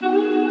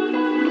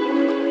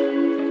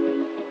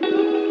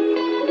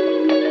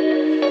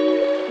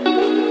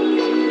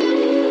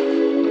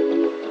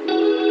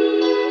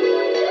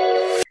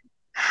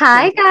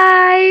Hi, Okay.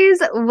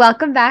 guys.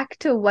 Welcome back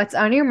to What's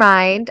on Your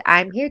Mind.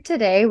 I'm here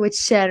today with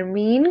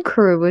Shermin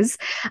Kruse,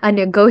 a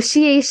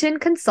negotiation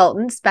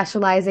consultant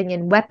specializing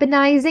in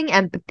weaponizing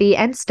empathy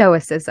and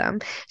stoicism.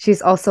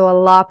 She's also a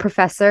law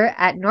professor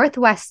at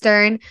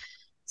Northwestern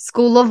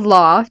School of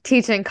Law,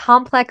 teaching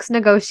complex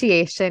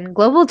negotiation,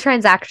 global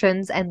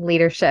transactions, and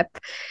leadership.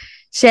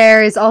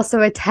 Cher is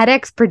also a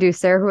TEDx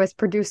producer who has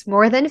produced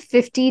more than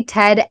 50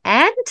 TED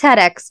and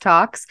TEDx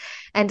talks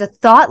and a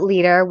thought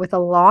leader with a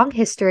long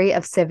history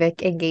of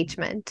civic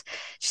engagement.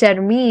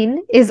 Shermin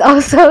is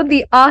also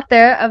the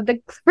author of the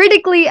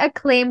critically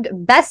acclaimed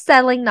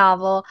best-selling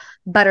novel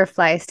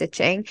Butterfly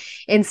Stitching,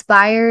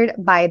 inspired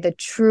by the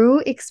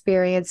true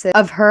experiences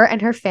of her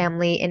and her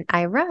family in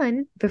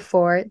Iran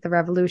before the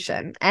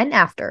revolution and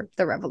after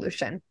the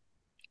revolution.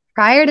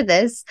 Prior to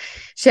this,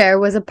 Cher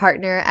was a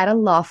partner at a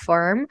law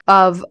firm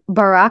of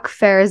Barak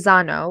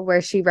Ferrazano,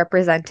 where she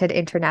represented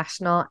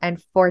international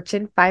and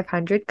Fortune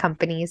 500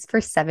 companies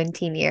for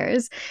 17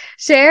 years.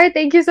 Cher,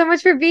 thank you so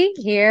much for being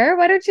here.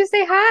 Why don't you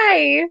say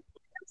hi?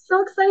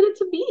 So excited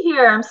to be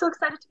here. I'm so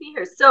excited to be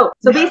here. So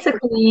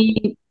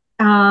basically,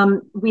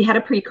 we had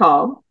a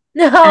pre-call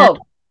and No.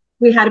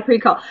 we had a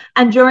pre-call.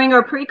 And during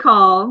our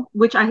pre-call,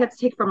 which I had to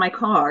take from my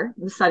car,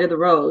 on the side of the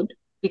road,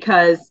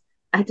 because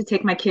I had to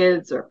take my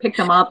kids or pick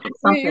them up or You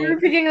something. were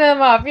picking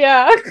them up,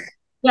 yeah.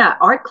 Yeah,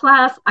 art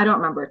class, I don't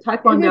remember, It was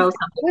taekwondo, was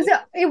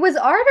something. it was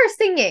art or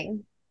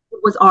singing? It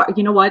was art.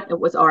 You know what? It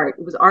was art.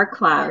 It was art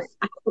class.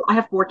 Art. I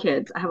have 4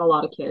 kids. I have a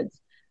lot of kids.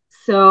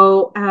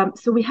 So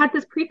we had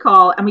this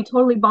pre-call and we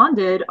totally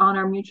bonded on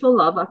our mutual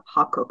love of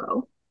hot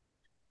cocoa.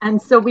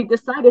 And so we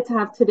decided to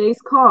have today's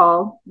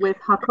call with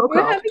hot We're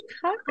cocoa. having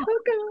hot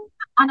cocoa.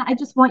 And I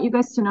just want you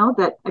guys to know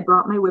that I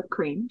brought my whipped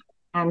cream.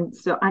 And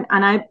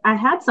I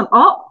had some,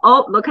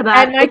 oh, look at And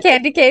that. my It's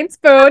candy cane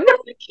spoon.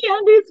 the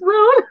candy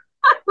spoon.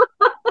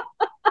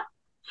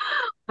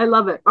 I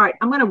love it. All right,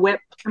 I'm gonna whip.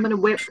 I'm gonna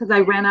whip because I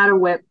ran out of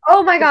whip.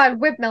 Oh my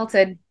God, whip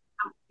melted.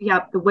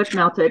 Yeah, the whip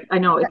melted. I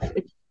know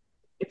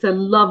it's a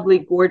lovely,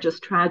 gorgeous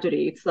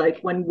tragedy. It's like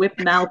when whip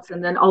melts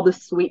and then all the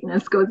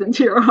sweetness goes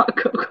into your hot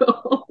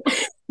cocoa.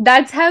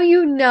 That's how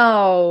you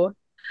know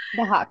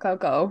the hot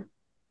cocoa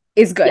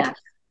is good Yes,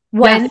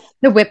 when yes,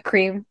 the whipped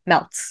cream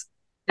melts.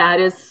 that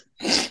is.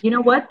 You know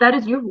what? That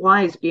is you're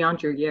wise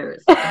beyond your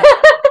years.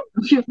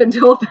 You've been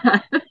told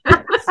that.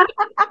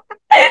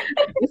 At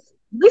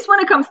least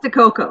when it comes to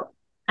cocoa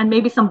and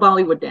maybe some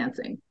Bollywood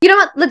dancing. You know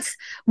what?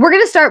 We're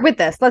going to start with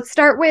this. Let's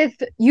start with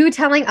you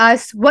telling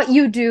us what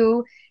you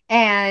do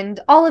and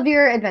all of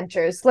your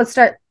adventures. Let's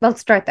start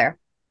there.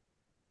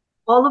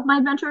 All of my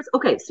adventures.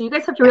 Okay, so you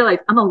guys have to Yeah. realize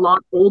I'm a lot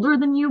older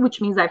than you,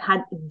 which means I've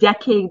had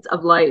decades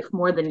of life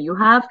more than you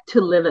have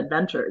to live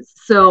adventures.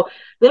 So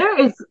there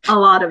is a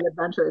lot of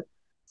adventures.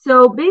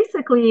 So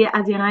basically,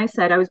 as you and I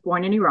said, I was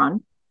born in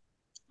Iran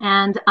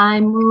and I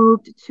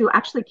moved to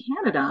actually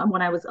Canada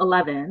when I was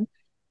 11.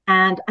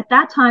 And at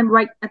that time,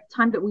 right at the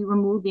time that we were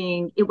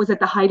moving, it was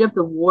at the height of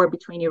the war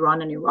between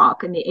Iran and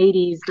Iraq. In the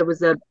 80s, there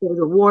was a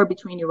war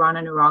between Iran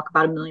and Iraq.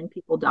 About 1 million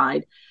people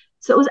died.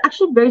 So it was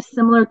actually very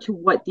similar to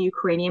what the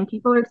Ukrainian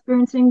people are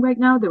experiencing right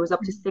now. There was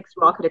up to 6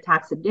 rocket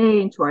attacks a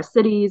day into our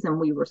cities, and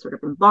we were sort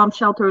of in bomb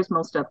shelters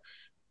most of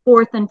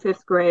fourth and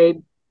fifth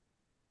grade.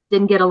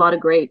 Didn't get a lot of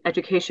great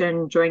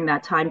education during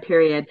that time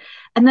period.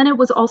 And then it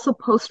was also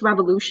post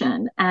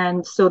revolution.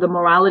 And so the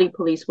morality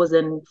police was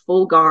in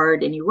full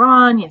guard in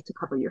Iran. You had to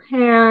cover your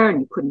hair and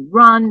you couldn't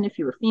run if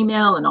you were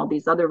female, and all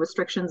these other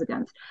restrictions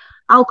against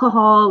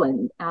alcohol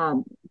and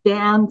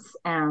dance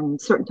and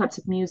certain types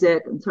of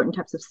music and certain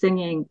types of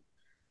singing,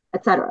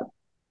 etc.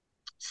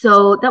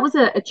 So that was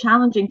a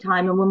challenging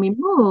time. And when we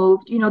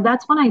moved,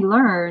 that's when I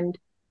learned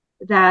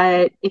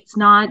that it's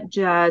not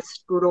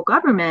just brutal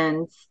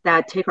governments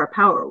that take our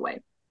power away,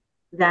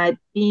 that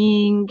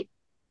being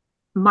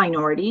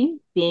minority,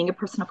 being a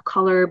person of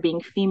color,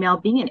 being female,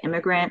 being an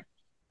immigrant,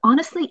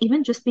 honestly,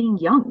 even just being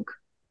young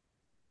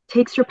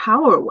takes your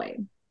power away.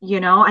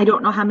 I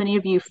don't know how many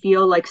of you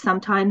feel like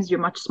sometimes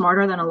you're much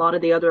smarter than a lot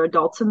of the other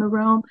adults in the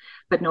room,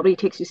 but nobody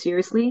takes you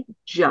seriously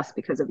just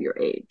because of your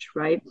age,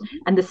 right?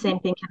 And the same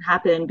thing can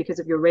happen because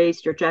of your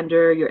race, your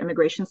gender, your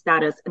immigration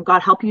status. And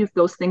God help you if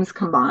those things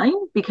combine,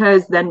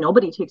 because then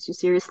nobody takes you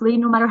seriously,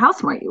 no matter how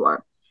smart you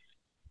are.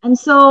 And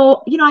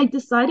so, I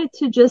decided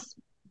to just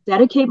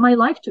dedicate my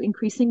life to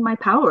increasing my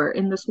power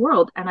in this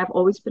world. And I've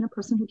always been a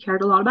person who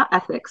cared a lot about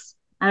ethics.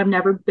 I've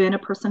never been a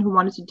person who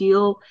wanted to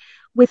deal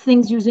with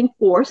things using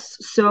force.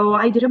 So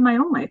I did it my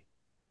own way.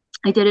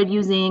 I did it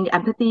using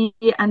empathy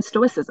and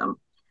stoicism.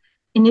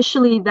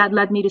 Initially, that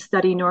led me to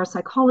study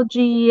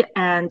neuropsychology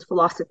and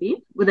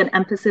philosophy with an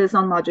emphasis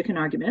on logic and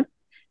argument.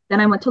 Then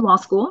I went to law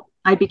school.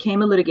 I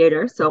became a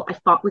litigator. So I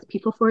fought with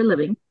people for a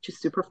living, which is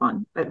super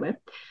fun, by the way.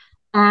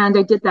 And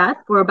I did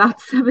that for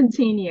about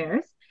 17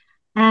 years.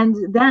 And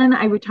then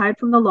I retired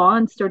from the law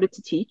and started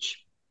to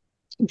teach.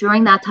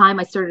 During that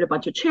time, I started a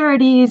bunch of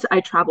charities.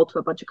 I traveled to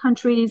a bunch of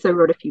countries. I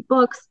wrote a few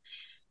books.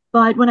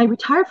 But when I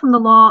retired from the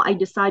law, I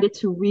decided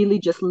to really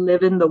just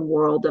live in the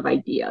world of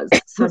ideas.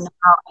 So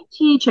now I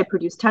teach, I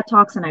produce TED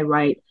Talks, and I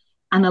write.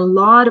 And a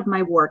lot of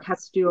my work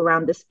has to do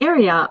around this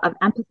area of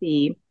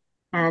empathy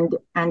and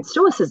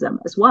stoicism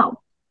as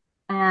well.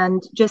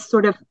 And just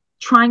sort of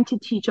trying to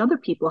teach other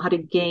people how to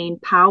gain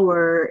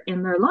power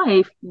in their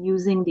life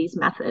using these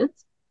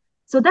methods.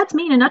 So that's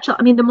me in a nutshell.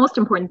 I mean, the most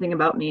important thing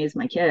about me is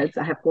my kids.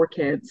 I have 4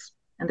 kids,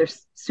 and they're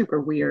super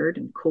weird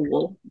and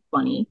cool,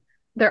 funny.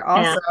 They're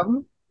And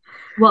awesome.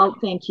 well,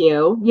 thank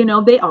you. You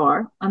know, they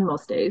are on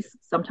most days.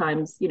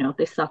 Sometimes,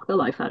 they suck the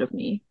life out of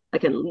me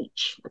like a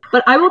leech.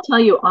 But I will tell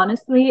you,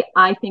 honestly,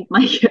 I think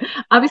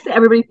obviously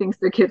everybody thinks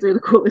their kids are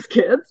the coolest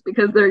kids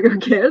because they're your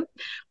kids,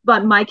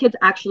 but my kids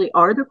actually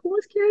are the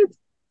coolest kids.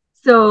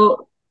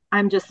 So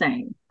I'm just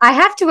saying. I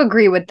have to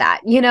agree with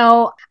that.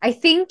 I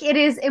think it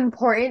is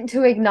important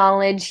to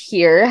acknowledge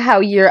here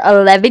how your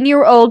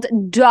 11-year-old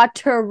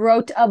daughter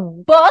wrote a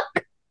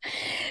book.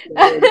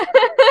 Her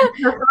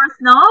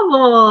first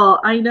novel.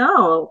 I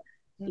know.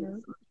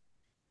 Mhm.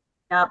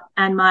 Yep.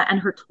 And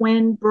her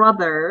twin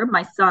brother,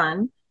 my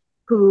son,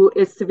 who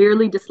is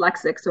severely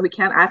dyslexic, so he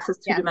can't access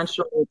Yes.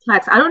 two-dimensional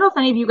text. I don't know if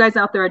any of you guys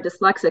out there are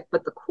dyslexic,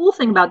 but the cool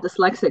thing about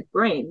dyslexic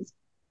brains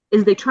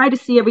is they try to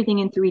see everything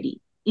in 3D,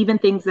 even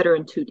things that are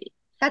in 2D.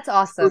 That's So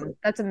awesome.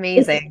 That's it's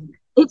amazing.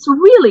 it's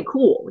really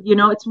cool.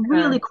 It's Yeah.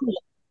 really cool.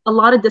 A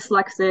lot of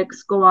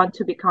dyslexics go on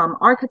to become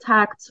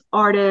architects,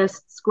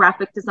 artists,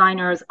 graphic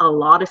designers. A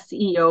lot of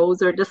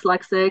CEOs are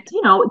dyslexic.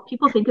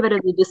 People think of it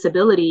as a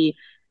disability.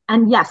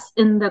 And yes,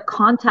 in the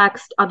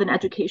context of an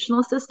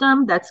educational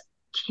system that's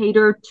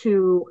catered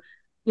to,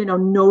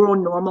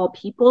 neuronormal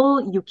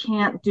people, you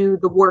can't do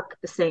the work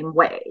the same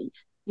way.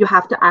 You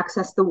have to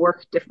access the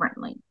work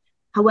differently.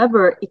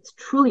 However, it's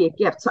truly a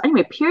gift. So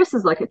anyway, Pierce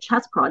is like a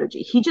chess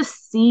prodigy. He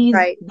just sees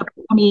Right.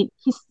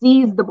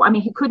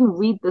 he couldn't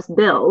read this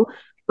bill,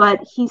 but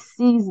he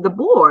sees the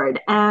board,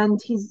 and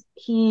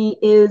he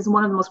is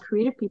one of the most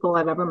creative people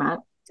I've ever met.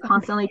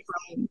 Constantly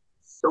telling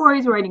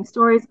stories, writing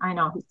stories. I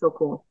know, he's so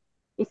cool.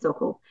 He's so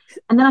cool.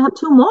 And then I have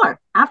 2 more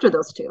after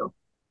those 2.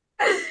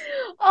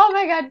 Oh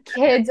my God,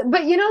 kids.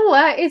 But you know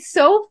what? It's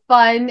so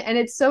fun and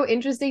it's so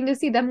interesting to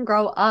see them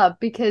grow up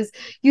because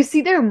you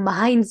see their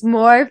minds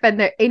morph and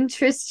their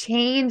interests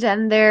change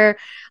and their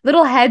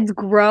little heads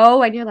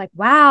grow. And you're like,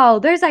 wow,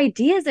 there's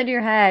ideas in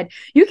your head.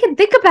 You can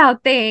think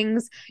about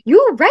things,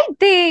 you write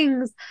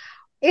things.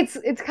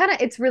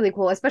 It's really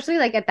cool, especially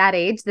like at that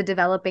age, the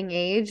developing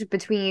age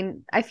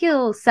between I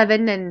feel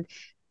 7 and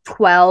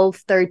 12,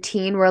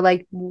 13,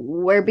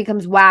 where it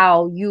becomes,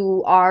 wow,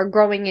 you are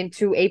growing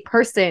into a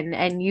person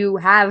and you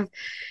have,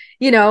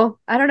 I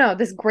don't know,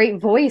 this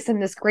great voice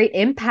and this great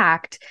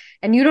impact.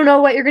 And you don't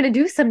know what you're gonna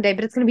do someday,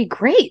 but it's gonna be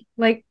great.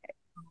 Like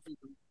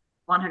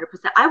 100%.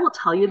 I will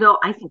tell you though,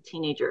 I think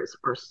teenagers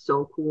are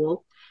so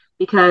cool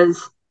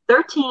because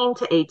 13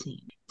 to 18,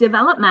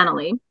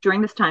 developmentally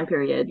during this time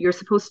period, you're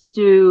supposed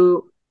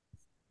to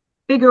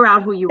figure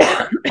out who you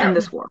are in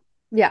this world.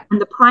 yeah,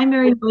 And the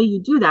primary way you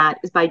do that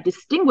is by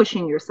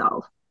distinguishing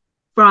yourself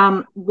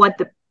from what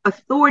the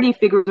authority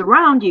figures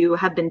around you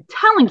have been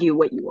telling you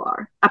what you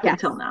are up yes,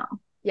 until now.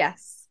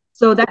 yes.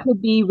 So that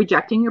could be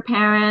rejecting your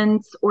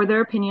parents or their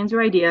opinions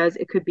or ideas.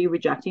 It could be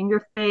rejecting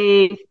your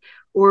faith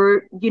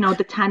or,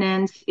 the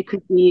tenets. It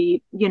could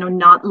be,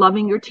 not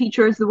loving your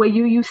teachers the way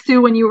you used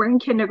to when you were in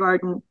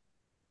kindergarten.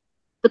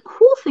 The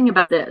cool thing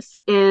about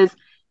this is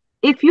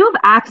if you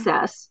have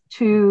access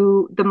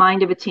to the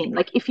mind of a teen,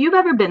 like if you've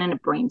ever been in a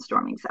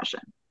brainstorming session,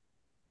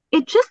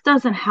 it just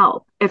doesn't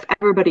help if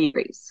everybody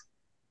agrees.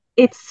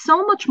 It's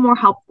so much more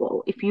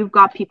helpful if you've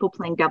got people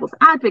playing devil's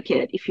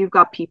advocate, if you've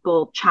got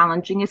people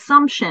challenging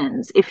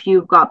assumptions, if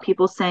you've got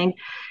people saying,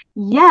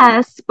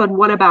 yes, but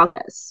what about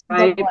this? But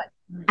Right. what?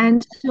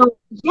 And so,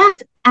 yes,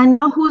 and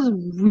who's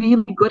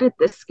really good at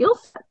this skill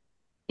set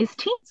is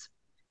teens.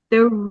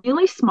 They're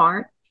really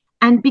smart.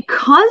 And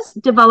because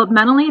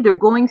developmentally they're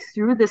going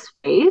through this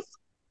phase,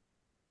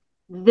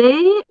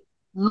 they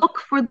look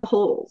for the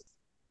holes,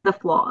 the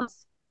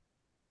flaws,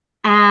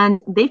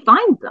 and they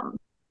find them.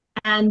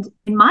 And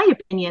in my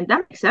opinion,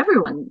 that makes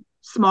everyone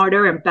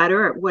smarter and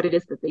better at what it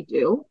is that they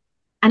do.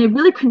 And it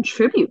really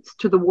contributes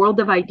to the world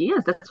of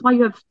ideas. That's why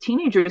you have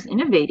teenagers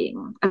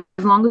innovating, as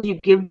long as you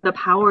give the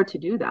power to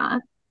do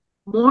that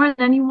more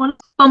than anyone.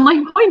 But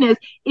my point is,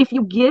 if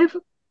you give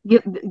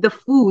the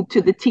food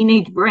to the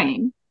teenage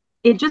brain,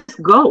 it just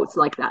goes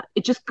like that.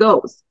 It just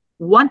goes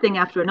one thing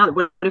after another.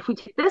 What if we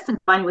take this and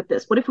combine it with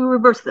this? What if we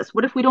reverse this?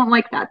 What if we don't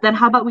like that? Then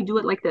how about we do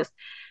it like this?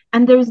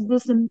 And there's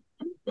this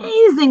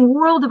amazing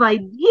world of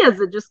ideas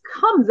that just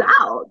comes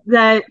out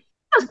that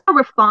is not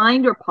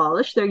refined or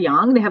polished. They're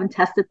young. They haven't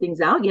tested things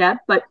out yet,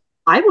 but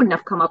I wouldn't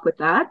have come up with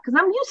that because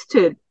I'm used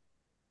to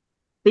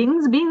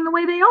things being the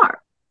way they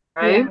are.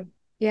 Right.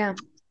 Yeah.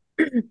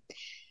 Yeah.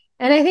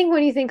 And I think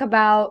when you think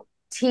about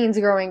teens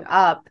growing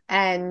up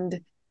and,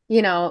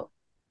 you know,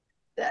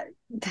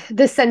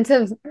 the sense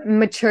of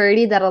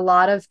maturity that a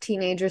lot of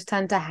teenagers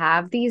tend to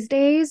have these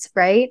days,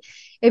 right?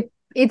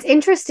 It's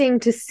interesting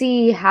to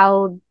see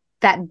how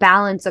that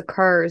balance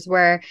occurs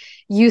where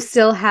you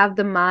still have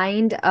the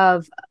mind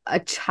of a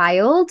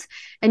child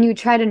and you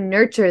try to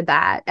nurture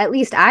that. At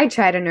least I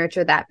try to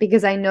nurture that,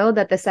 because I know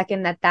that the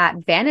second that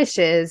that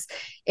vanishes,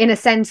 in a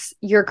sense,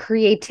 your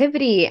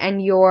creativity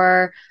and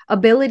your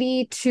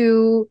ability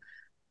to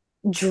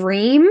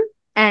dream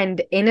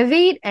and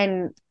innovate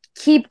and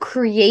keep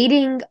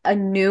creating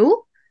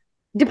anew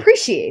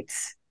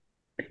depreciates.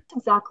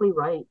 Exactly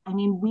right. I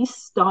mean, we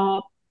just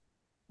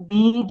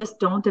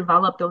don't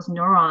develop those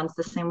neurons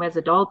the same way as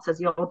adults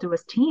as you all do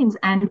as teens.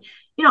 And,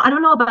 I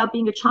don't know about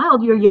being a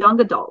child, you're a young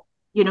adult.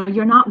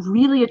 You're not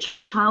really a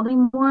child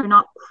anymore. You're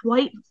not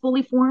quite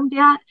fully formed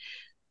yet,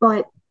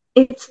 but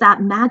it's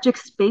that magic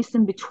space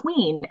in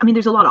between. I mean,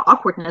 there's a lot of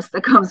awkwardness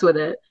that comes with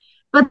it,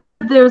 but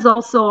there's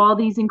also all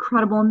these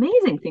incredible,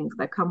 amazing things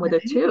that come with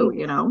it too,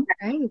 Right.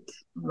 I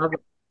love it.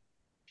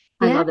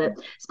 I Yeah. love it.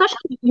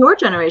 Especially your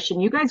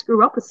generation. You guys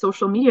grew up with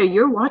social media.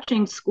 You're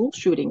watching school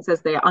shootings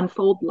as they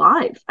unfold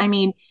live. I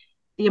mean,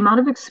 the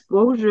amount of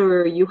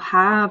exposure you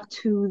have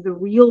to the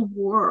real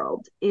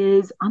world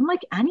is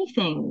unlike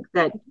anything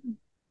that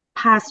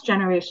past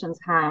generations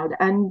had.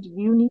 And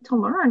you need to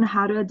learn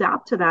how to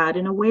adapt to that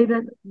in a way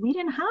that we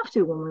didn't have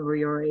to when we were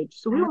your age.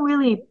 So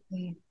Absolutely.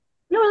 we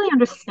don't really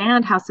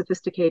understand how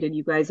sophisticated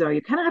you guys are.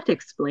 You kind of have to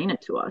explain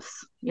it to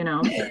us.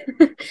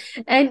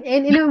 And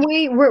in a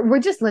way, we're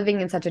just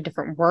living in such a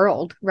different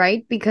world,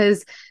 right?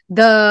 Because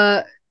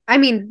the I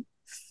mean,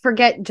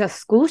 forget just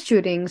school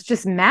shootings,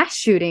 just mass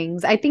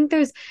shootings. I think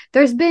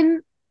there's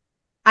been,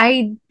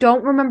 I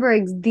don't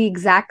remember the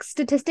exact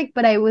statistic,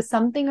 but I was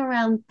something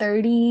around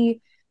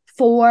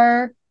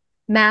 34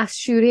 mass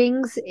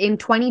shootings in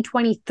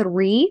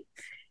 2023.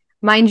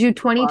 Mind you,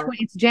 2020,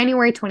 it's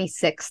January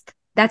 26th.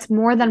 That's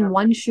more than Yeah.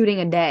 one shooting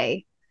a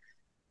day.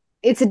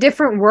 It's a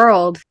different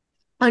world.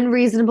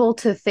 Unreasonable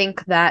to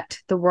think that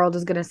the world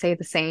is going to stay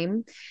the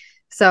same.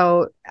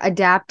 So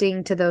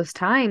adapting to those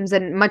times,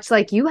 and much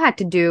like you had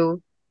to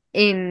do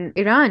in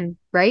Iran,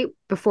 right?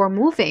 Before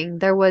moving,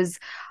 there was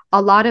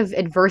a lot of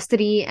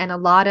adversity and a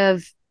lot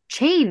of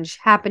change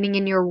happening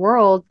in your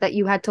world that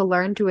you had to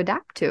learn to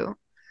adapt to.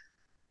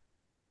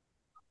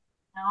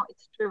 No,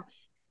 it's true.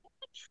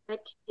 The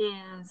trick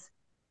is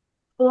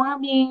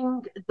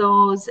forming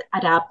those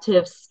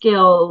adaptive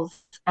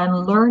skills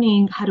and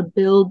learning how to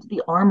build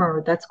the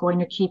armor that's going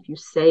to keep you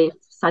safe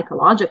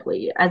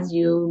psychologically as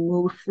you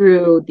move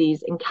through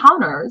these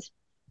encounters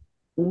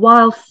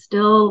while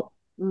still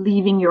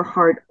leaving your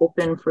heart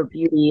open for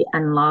beauty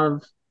and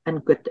love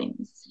and good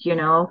things,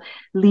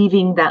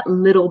 leaving that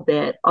little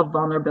bit of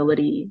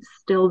vulnerability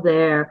still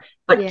there,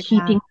 but Yeah,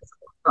 keeping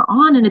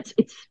on. And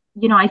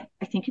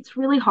I think it's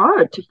really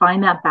hard to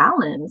find that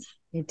balance.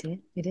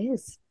 it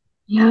is.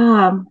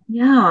 Yeah,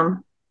 yeah.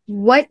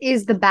 What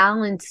is the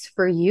balance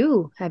for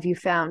you, have you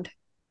found?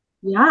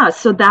 Yeah,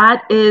 so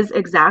that is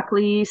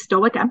exactly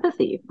stoic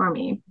empathy for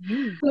me.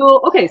 Mm.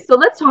 So, okay, so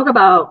let's talk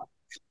about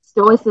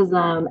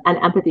stoicism and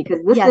empathy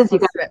because this Yes, is, you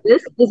guys, let's do it.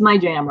 this is my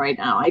jam right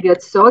now. I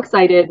get so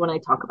excited when I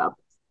talk about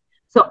this.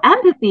 So,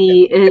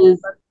 empathy is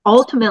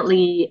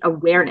ultimately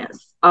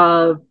awareness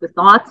of the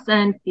thoughts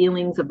and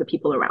feelings of the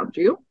people around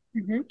you,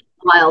 Mhm.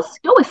 while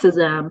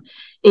stoicism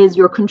is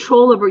your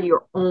control over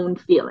your own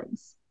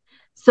feelings.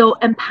 So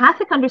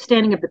empathic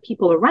understanding of the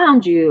people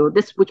around you,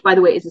 this, which by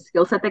the way is a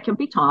skill set that can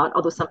be taught,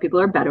 although some people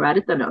are better at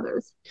it than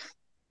others,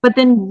 but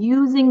then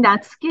using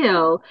that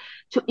skill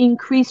to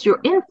increase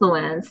your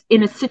influence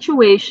in a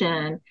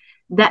situation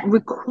that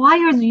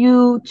requires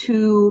you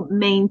to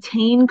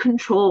maintain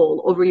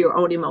control over your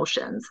own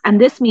emotions.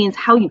 And this means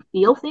how you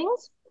feel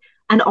things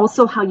and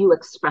also how you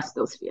express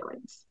those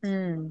feelings.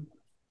 Mm.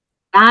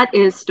 That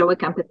is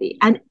stoic empathy.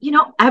 And,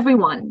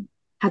 everyone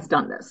has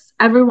done this.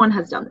 Everyone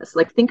has done this.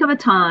 Like, think of a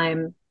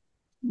time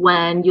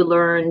when you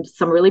learned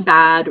some really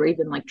bad or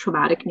even like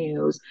traumatic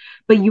news,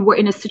 but you were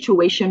in a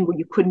situation where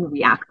you couldn't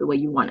react the way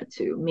you wanted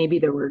to. Maybe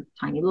there were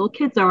tiny little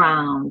kids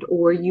around,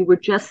 or you were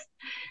just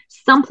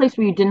someplace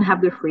where you didn't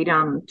have the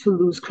freedom to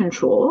lose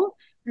control.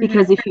 Mhm.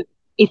 Because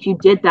if you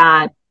did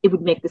that, it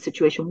would make the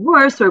situation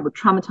worse or it would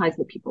traumatize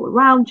the people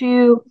around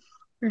you.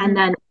 And Mhm.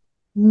 then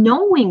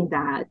knowing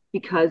that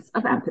because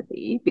of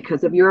empathy,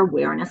 because of your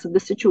awareness of the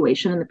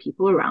situation and the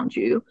people around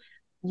you,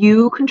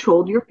 you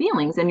controlled your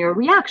feelings and your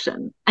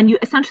reaction. And you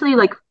essentially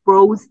like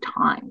froze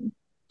time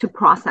to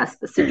process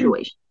the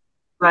situation,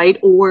 right?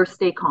 Or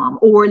stay calm,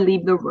 or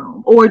leave the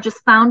room, or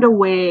just found a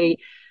way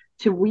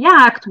to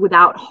react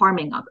without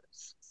harming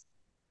others.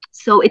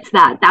 So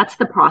that's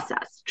the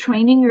process.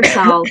 Training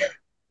yourself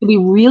to be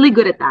really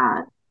good at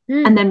that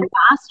and Mm. then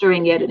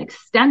mastering it and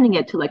extending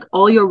it to like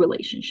all your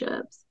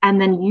relationships and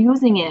then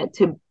using it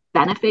to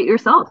benefit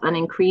yourself and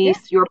Yeah.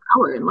 increase your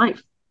power in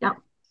life. Yeah.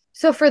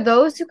 So for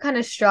those who kind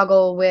of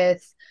struggle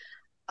with,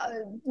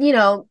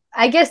 uh,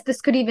 I guess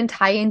this could even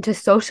tie into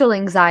social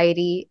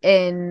anxiety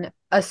in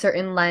a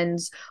certain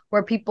lens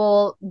where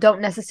people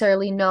don't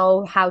necessarily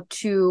know how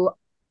to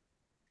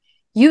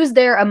use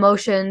their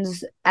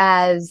emotions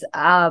as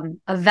a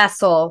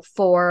vessel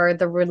for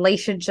the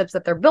relationships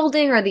that they're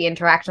building or the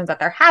interactions that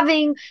they're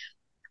having,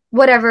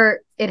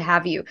 whatever it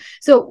have you.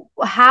 So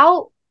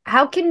how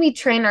how can we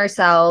train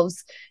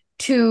ourselves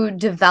to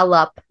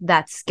develop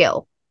that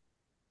skill?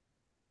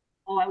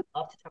 Oh, I would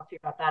love to talk to you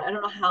about that. I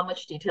don't know how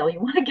much detail you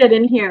want to get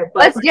in here,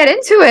 but Let's get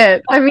into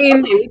it. I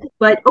mean,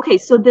 okay.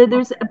 So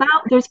there's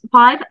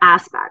five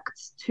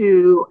aspects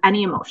to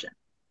any emotion.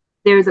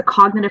 There's a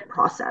cognitive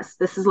process.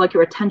 This is like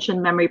your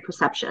attention, memory,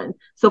 perception.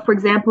 So, for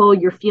example,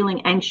 you're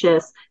feeling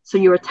anxious, so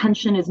your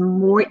attention is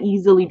more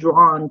easily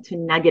drawn to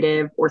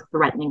negative or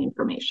threatening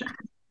information.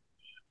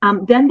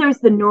 Then there's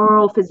the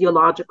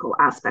neurophysiological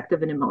aspect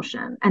of an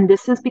emotion. And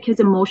this is because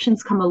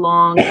emotions come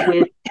along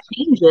with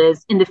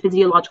changes in the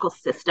physiological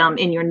system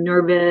in your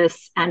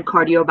nervous and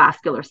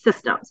cardiovascular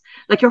systems.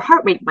 Like your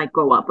heart rate might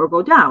go up or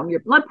go down, your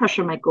blood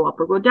pressure might go up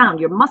or go down,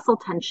 your muscle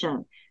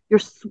tension, your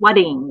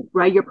sweating,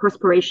 right? Your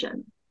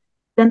perspiration.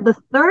 Then the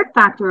third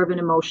factor of an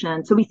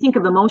emotion, so we think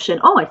of emotion,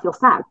 oh, I feel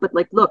sad. But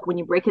like, look, when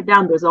you break it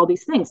down, there's all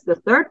these things. The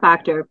third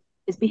factor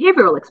is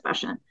behavioral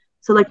expression.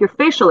 So like your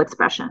facial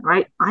expression,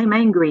 right? I'm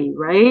angry,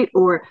 right?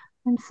 Or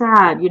I'm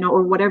sad,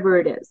 or whatever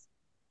it is.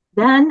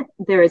 Then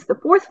there is the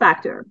fourth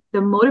factor, the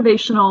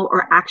motivational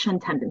or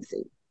action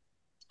tendency.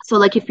 So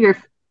like if you're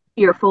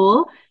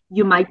fearful,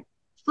 you might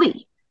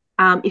flee.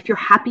 If you're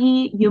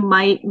happy, you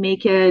might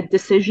make a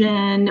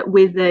decision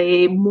with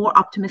a more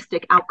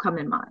optimistic outcome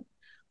in mind.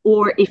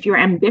 Or if you're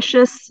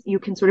ambitious, you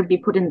can sort of be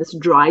put in this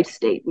drive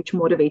state, which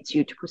motivates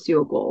you to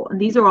pursue a goal.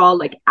 And these are all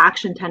like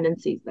action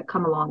tendencies that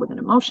come along with an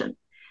emotion.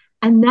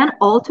 And then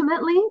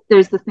ultimately,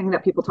 there's the thing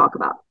that people talk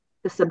about,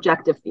 the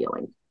subjective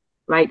feeling,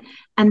 right?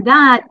 And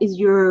that is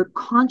your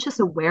conscious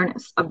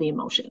awareness of the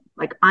emotion.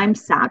 Like, I'm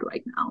sad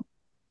right now,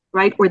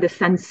 right? Or the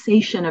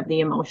sensation of the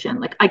emotion.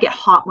 Like, I get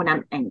hot when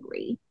I'm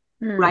angry,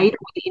 right?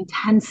 Or the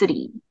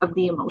intensity of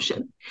the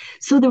emotion.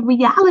 So the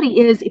reality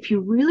is, if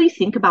you really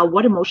think about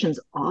what emotions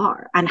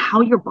are and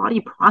how your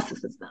body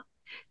processes them,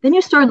 then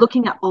you start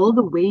looking at all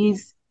the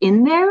ways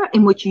in there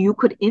in which you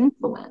could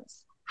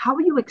influence how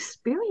you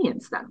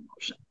experience that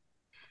emotion.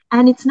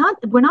 And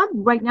we're not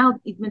right now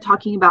even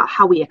talking about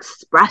how we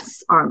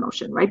express our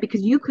emotion, right?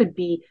 Because you could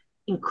be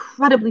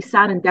incredibly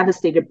sad and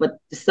devastated, but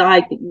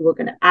decide that you were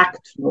going to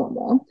act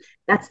normal.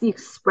 That's the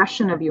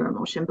expression of your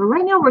emotion. But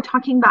right now we're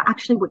talking about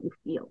actually what you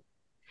feel.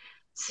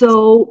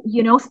 So,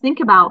 think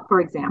about,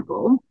 for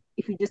example,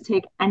 if you just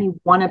take any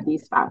one of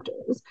these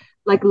factors,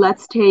 like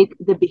let's take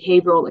the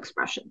behavioral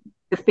expression,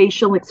 the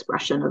facial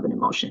expression of an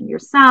emotion. You're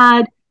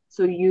sad.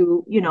 So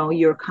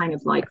you're kind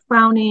of like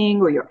frowning,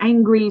 or you're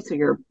angry. So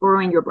you're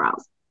furrowing your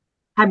brows.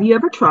 Have you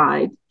ever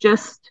tried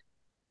this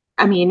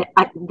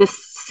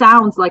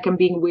sounds like I'm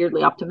being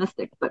weirdly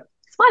optimistic, but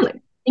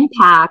smiling.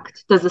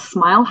 Impact does a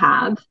smile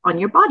have on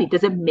your body?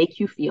 Does it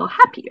make you feel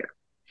happier?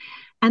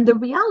 And the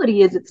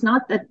reality is, it's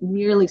not that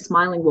merely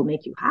smiling will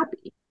make you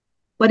happy,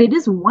 but it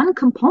is one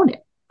component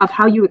of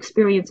how you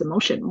experience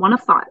emotion, one of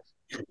five.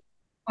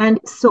 And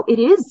so it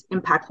is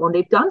impactful. And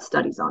they've done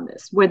studies on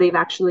this where they've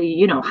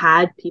actually,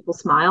 had people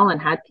smile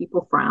and had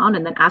people frown,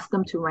 and then asked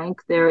them to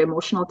rank their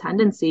emotional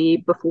tendency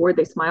before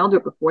they smiled or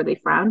before they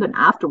frowned and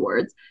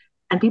afterwards.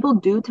 And people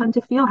do tend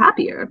to feel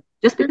happier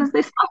just because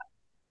they smile.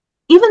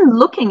 Even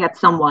looking at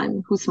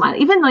someone who's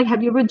smiling, even like,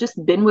 have you ever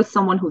just been with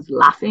someone who's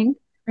laughing?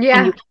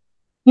 Yeah. And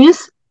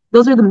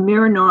those are the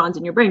mirror neurons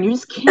in your brain. You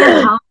just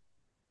can't help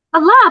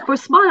but laugh or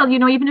smile,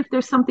 even if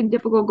there's something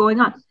difficult going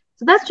on.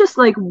 So that's just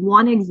like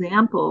one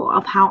example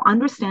of how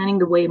understanding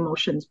the way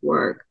emotions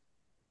work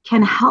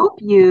can help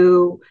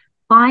you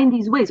find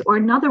these ways. Or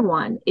another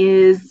one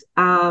is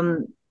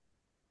the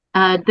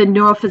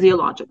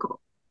neurophysiological.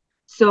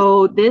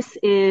 So this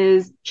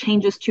is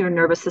changes to your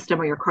nervous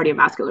system or your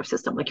cardiovascular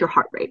system, like your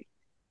heart rate.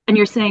 And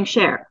you're saying,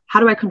 Cher, how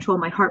do I control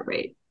my heart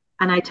rate?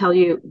 And I tell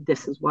you,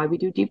 this is why we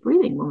do deep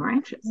breathing when we're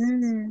anxious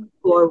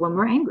or when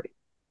we're angry,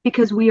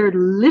 because we are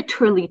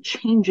literally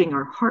changing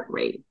our heart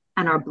rate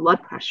and our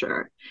blood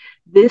pressure.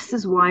 This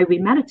is why we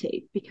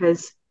meditate,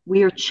 because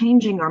we are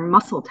changing our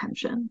muscle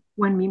tension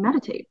when we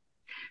meditate.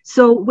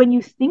 So when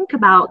you think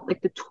about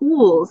like the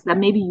tools that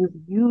maybe you've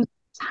used in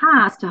the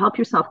past to help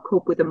yourself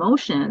cope with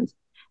emotions,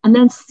 and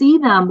then see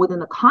them within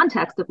the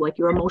context of like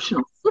your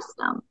emotional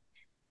system,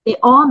 they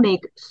all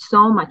make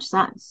so much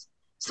sense.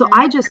 So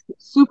I just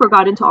super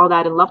got into all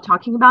that and love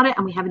talking about it.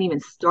 And we haven't even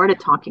started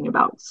talking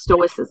about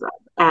stoicism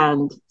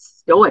and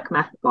stoic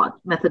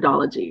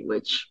methodology,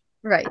 which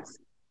Right.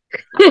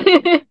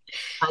 my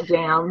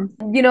jam.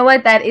 You know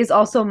what? That is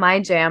also my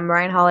jam.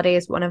 Ryan Holiday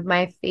is one of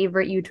my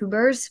favorite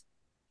YouTubers.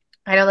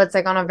 I know that's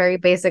like on a very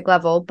basic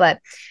level, but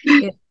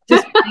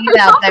just putting it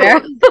out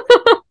there.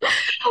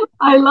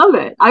 I love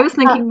it. I was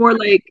thinking more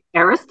like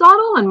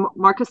Aristotle and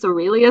Marcus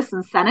Aurelius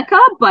and Seneca,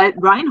 but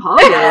Ryan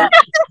Holiday.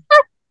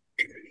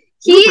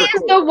 He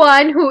is the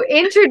one who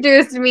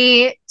introduced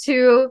me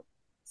to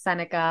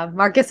Seneca,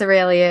 Marcus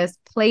Aurelius,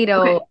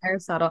 Plato,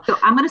 Aristotle. So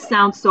I'm going to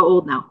sound so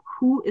old now.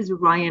 Who is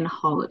Ryan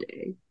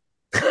Holiday?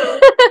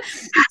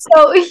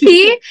 So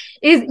he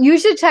is, you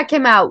should check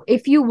him out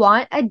if you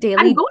want a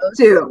daily dose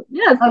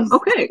of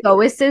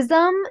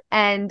stoicism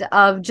and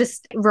of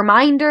just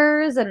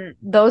reminders and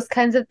those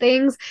kinds of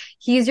things.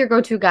 He's your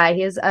go-to guy.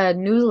 He has a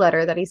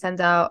newsletter that he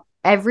sends out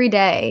every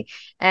day.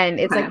 And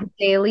it's like Okay.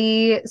 a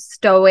daily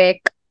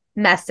stoic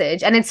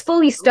message. And it's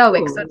fully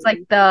stoic. So it's like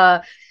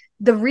Ooh,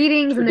 the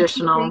readings and the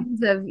traditional.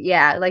 teachings of,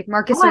 yeah, like Oh,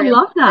 Marcus I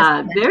love Aurelius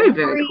that. Very,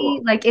 very Mentor.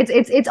 cool. Like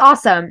it's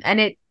awesome.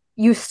 And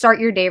you start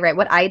your day right.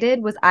 What I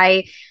did was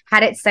I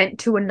had it sent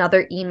to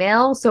another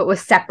email. So it was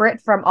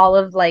separate from all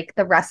of like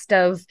the rest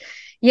of,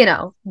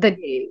 the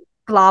Great.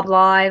 blah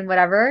blah and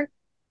whatever.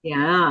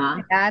 Yeah.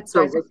 Like that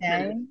So it starts was your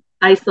kind of day.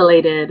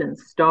 isolated and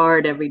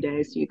starred every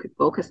day so you could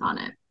focus on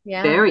it.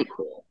 Yeah. Very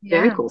cool.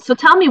 Very Yeah. cool. So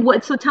tell me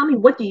what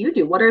do you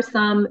do? What are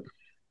some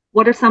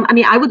I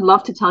mean, I would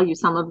love to tell you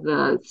some of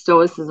the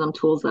stoicism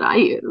tools that I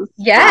use,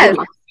 but I would Yes.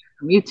 love to hear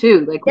from you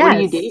too. Like what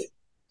do you do? Yes.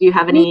 Do you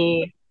have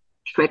any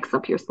tricks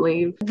up your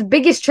sleeve? The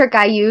biggest trick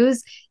I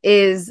use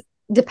is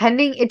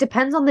it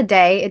depends on the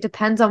day. It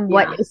depends on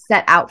what Yeah. is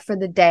set out for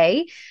the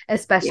day, Yeah.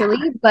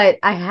 especially. But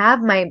I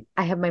have my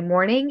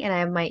morning and I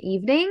have my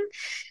evening,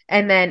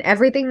 and then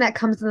everything that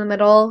comes in the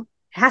middle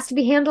has to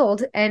be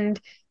handled. And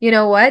you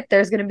know what?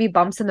 There's gonna be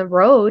bumps in the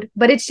road,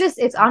 but it's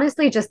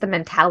honestly just the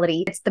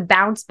mentality. It's the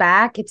bounce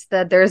back.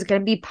 There's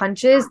gonna be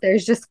punches.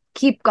 There's just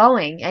keep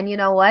going. And you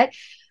know what?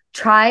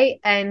 Try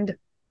and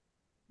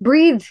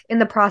breathe in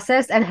the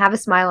process and have a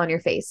smile on your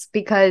face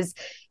because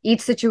each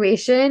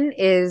situation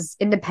is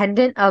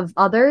independent of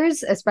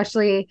others,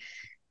 especially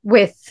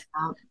with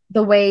Yeah.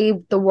 the way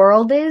the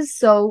world is.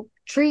 So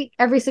treat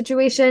every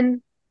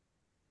situation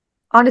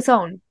on its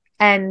own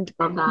and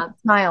Love that.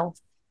 smile.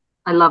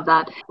 I love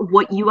that.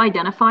 What you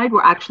identified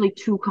were actually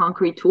two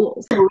concrete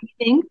tools.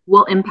 Breathing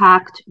will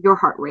impact your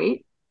heart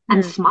rate,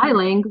 and Hmm.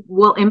 smiling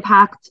will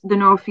impact the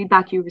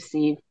neurofeedback you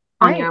receive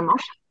on your Right.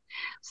 emotions.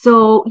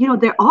 So,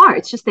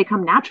 it's just they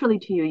come naturally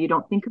to you. You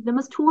don't think of them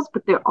as tools,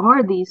 but there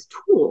are these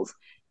tools.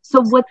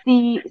 So what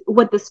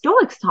the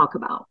Stoics talk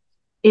about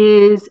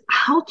is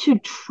how to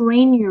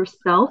train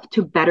yourself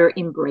to better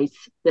embrace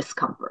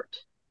discomfort,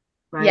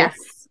 right?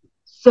 Yes.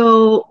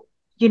 So,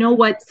 you know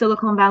what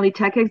Silicon Valley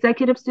tech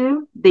executives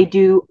do? They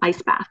do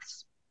ice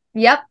baths.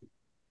 Yep.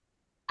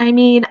 I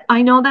mean,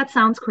 I know that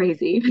sounds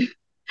crazy,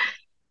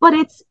 but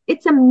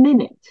it's a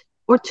minute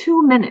or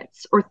 2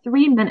 minutes or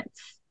 3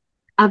 minutes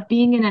of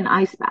being in an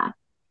ice bath.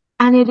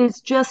 And it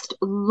is just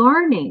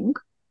learning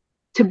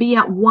to be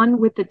at one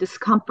with the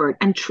discomfort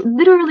and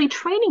literally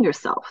training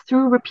yourself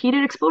through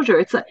repeated exposure.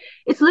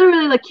 It's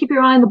literally like keep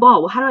your eye on the ball.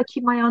 Well, how do I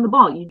keep my eye on the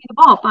ball? You need the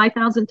ball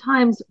 5,000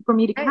 times for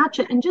me to Right. catch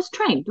it and just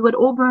train. Do it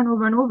over and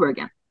over and over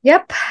again,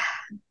 Yep.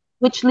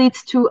 which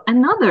leads to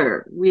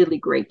another really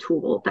great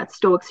tool that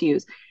Stoics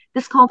use.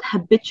 This is called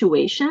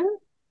habituation.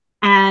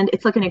 And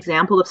it's like an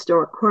example of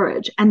Stoic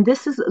courage. And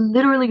this is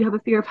literally you have a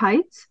fear of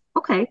heights.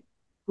 Okay.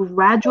 Go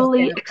Gradually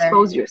stand up there.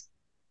 expose yourself.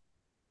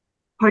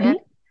 Pardon Yeah. me?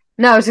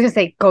 No, I was just gonna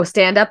say go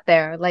stand up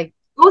there. Like,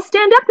 Go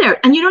stand up there.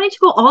 And you don't need to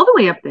go all the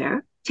way up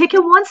there. Take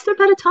it one step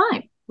at a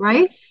time, yeah.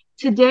 right?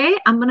 Today,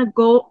 I'm going to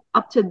go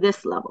up to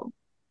this level.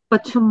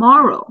 But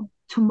tomorrow,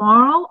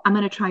 I'm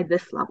going to try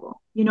this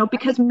level,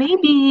 because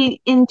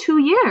maybe in 2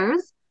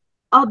 years,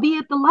 I'll be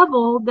at the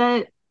level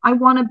that I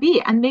want to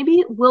be. And maybe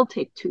it will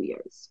take 2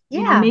 years.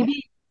 Yeah.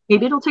 Maybe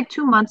it'll take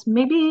 2 months.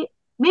 Maybe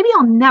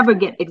I'll never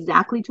get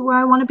exactly to where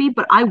I want to be,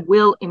 but I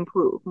will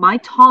improve. My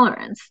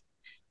tolerance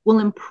will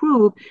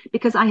improve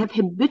because I have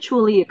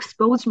habitually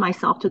exposed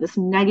myself to this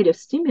negative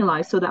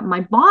stimuli so that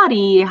my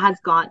body has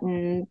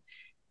gotten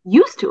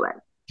used to it,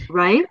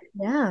 right?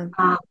 Yeah.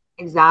 Uh,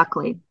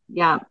 exactly.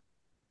 Yeah.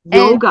 And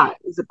Yoga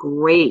is a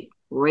great,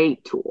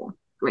 great tool.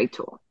 Great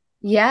tool.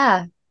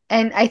 yeah.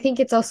 And I think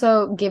it's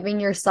also giving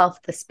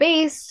yourself the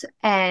space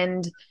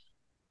and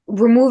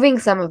removing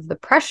some of the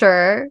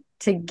pressure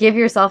to give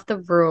yourself the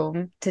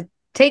room to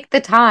take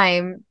the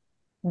time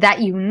that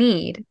you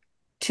need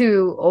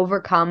to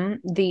overcome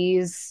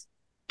these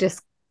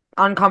just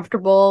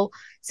uncomfortable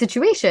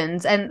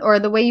situations and or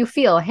the way you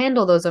feel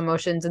handle those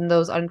emotions in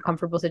those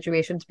uncomfortable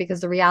situations because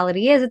the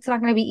reality is it's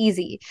not going to be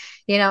easy,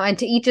 and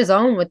to each his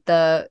own with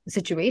the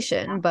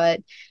situation,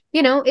 but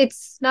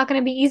it's not going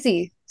to be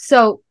easy.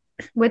 So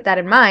with that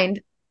in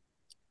mind,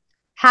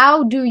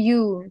 how do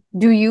you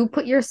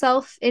put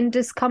yourself in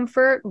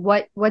discomfort?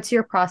 What's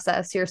your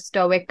process, your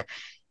stoic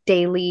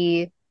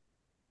daily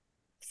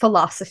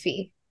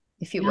philosophy,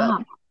 if you will?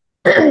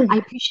 Yeah. I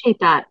appreciate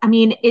that. I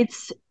mean,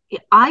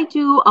 I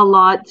do a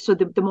lot. So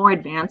the more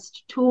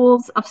advanced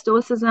tools of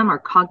Stoicism are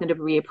cognitive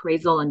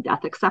reappraisal and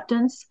death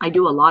acceptance. I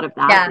do a lot of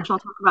that, Yeah. which I'll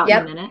talk about in a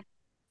Yep. minute.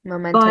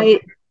 Momentum.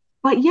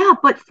 But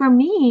but for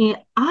me,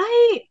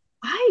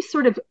 I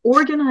sort of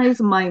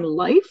organize my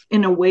life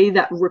in a way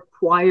that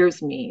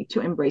requires me to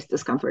embrace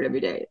discomfort every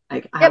day.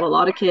 Like I have a Yep.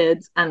 lot of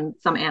kids and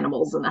some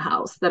animals in the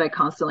house that I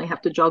constantly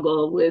have to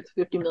juggle with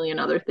 50 million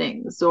other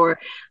things. Or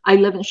I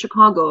live in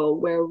Chicago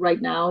where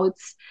right now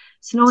it's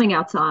snowing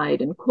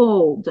outside and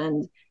cold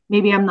and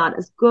maybe I'm not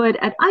as good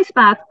at ice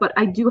baths, but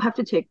I do have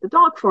to take the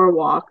dog for a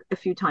walk a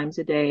few times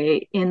a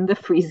day in the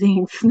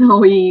freezing,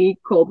 snowy,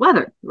 cold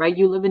weather, right?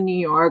 You live in New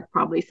York,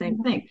 probably same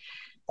thing.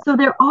 So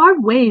there are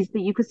ways that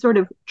you could sort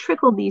of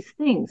trickle these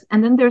things.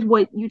 And then there's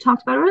what you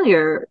talked about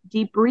earlier,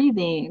 deep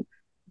breathing,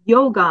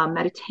 yoga,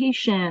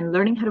 meditation,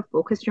 learning how to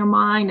focus your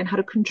mind and how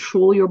to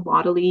control your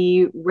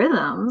bodily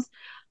rhythms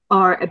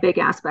are a big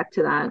aspect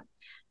to that.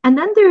 And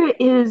then there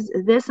is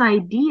this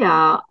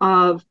idea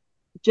of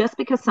just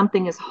because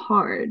something is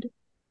hard,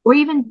 or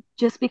even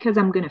just because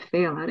I'm going to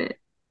fail at it,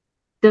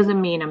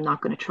 doesn't mean I'm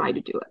not going to try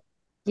to do it.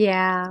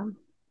 Yeah.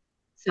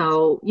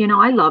 So,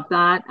 I love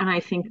that. And I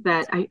think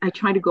that I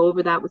try to go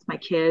over that with my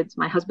kids.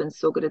 My husband's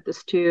so good at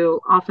this too.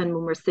 Often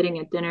when we're sitting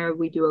at dinner,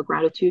 we do a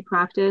gratitude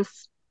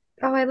practice.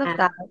 Oh, I love And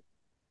that.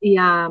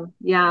 yeah,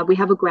 yeah, we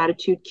have a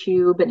gratitude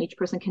cube and each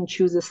person can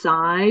choose a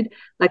side.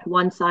 Like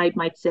one side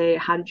might say,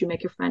 how did you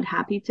make your friend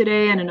happy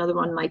today? And another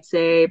one might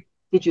say,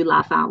 did you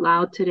laugh out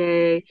loud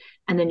today?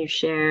 And then you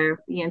share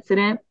the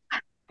incident.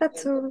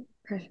 That's so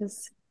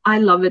precious. I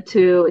love it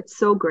too. It's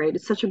so great.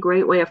 It's such a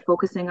great way of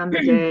focusing on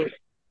the day.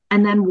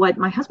 And then what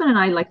my husband and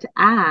I like to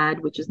add,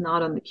 which is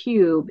not on the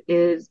cube,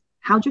 is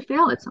how'd you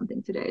fail at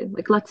something today?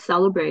 Like let's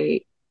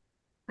celebrate.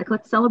 Like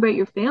let's celebrate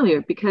your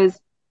failure because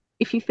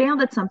if you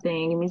failed at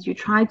something, it means you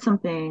tried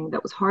something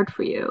that was hard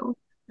for you.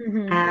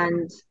 Hmm.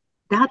 And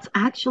that's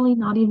actually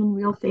not even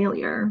real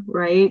failure,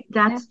 right?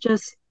 Yeah. That's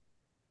just,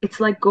 it's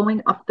like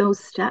going up those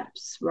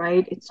steps,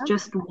 right? It's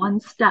just one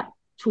step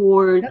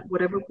toward Yep.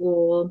 whatever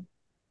goal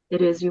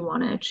it is you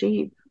want to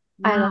achieve.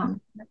 I love Yeah.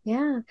 that.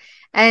 Yeah.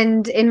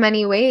 And in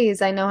many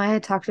ways, I know I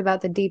had talked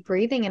about the deep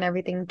breathing and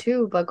everything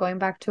too, but going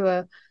back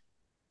to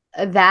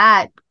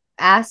that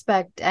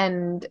aspect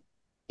and,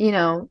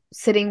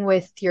 sitting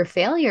with your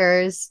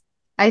failures,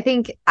 I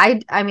think I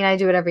mean, I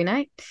do it every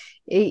night.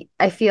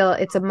 I feel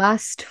it's a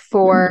must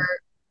for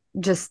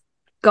just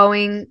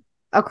going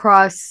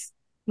across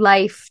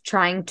life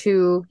trying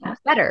to Yes,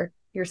 better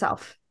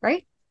yourself,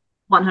 right?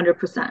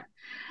 100%.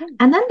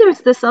 And then there's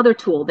this other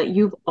tool that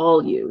you've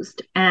all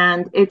used,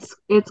 and it's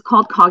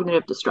called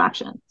cognitive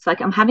distraction. It's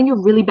like I'm having a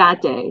really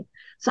bad day,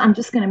 so I'm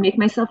just going to make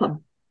myself a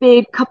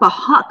big cup of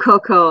hot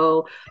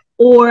cocoa,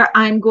 or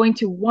I'm going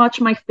to watch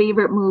my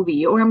favorite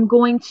movie, or I'm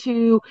going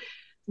to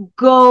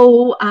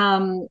go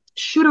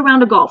shoot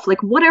around a golf,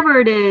 like whatever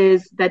it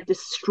is that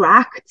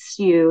distracts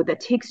you, that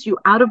takes you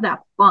out of that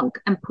funk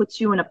and puts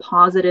you in a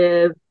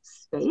positive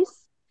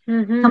space,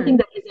 Mm-hmm. something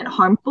that isn't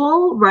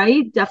harmful,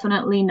 right?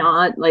 Definitely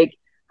not like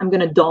I'm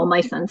going to dull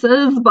my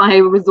senses by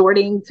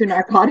resorting to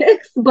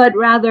narcotics, but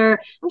rather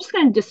I'm just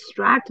going to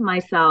distract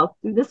myself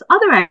through this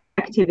other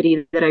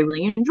activity that I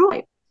really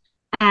enjoy.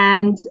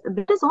 And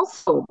that is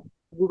also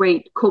a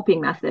great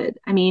coping method.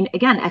 I mean,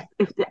 again,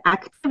 if the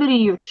activity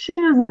you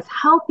choose is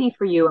healthy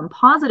for you and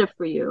positive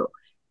for you,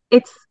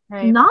 it's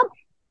Right. not a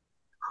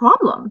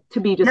problem to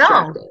be No.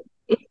 distracted.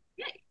 It,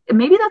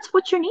 maybe that's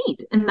what you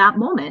need in that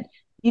moment.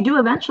 You do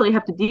eventually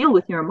have to deal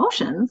with your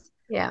emotions,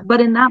 Yeah.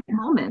 but in that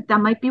moment, that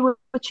might be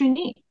what you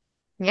need.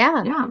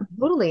 Yeah, Yeah,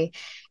 totally.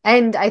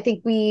 And I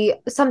think we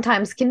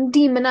sometimes can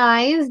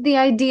demonize the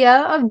idea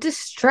of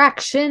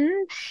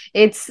distraction.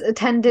 It's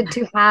tended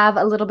to have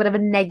a little bit of a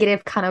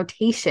negative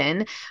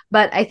connotation,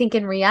 but I think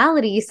in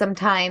reality,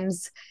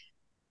 sometimes,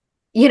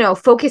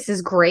 focus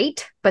is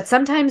great, but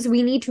sometimes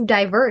we need to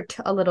divert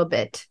a little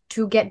bit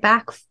to get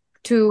back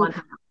to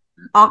 100.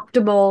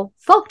 optimal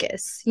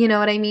focus. You know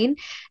what I mean?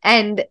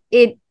 And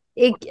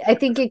I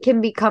think it can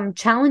become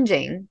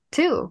challenging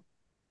too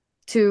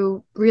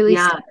to really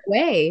Yeah. step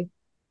away.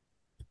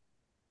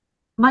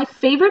 My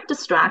favorite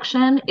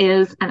distraction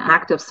is an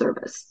act of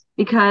service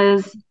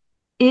because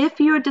if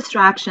your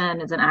distraction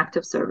is an act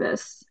of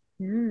service,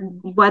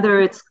 Mm. whether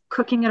it's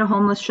cooking at a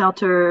homeless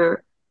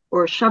shelter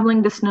or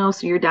shoveling the snow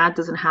so your dad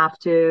doesn't have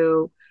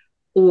to,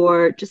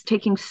 or just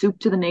taking soup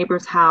to the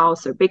neighbor's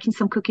house or baking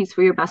some cookies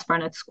for your best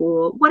friend at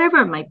school, whatever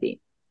it might be.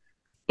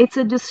 It's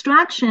a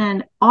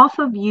distraction off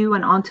of you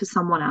and onto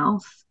someone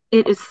else.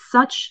 It is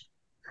such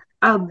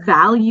a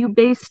value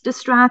based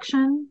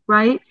distraction,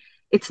 right?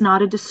 It's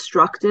not a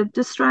destructive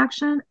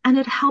distraction, and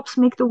it helps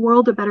make the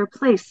world a better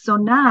place. So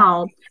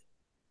now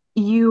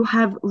you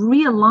have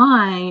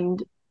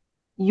realigned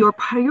your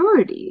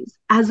priorities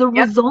as a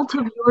Yep. result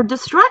of your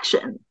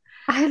distraction.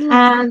 I love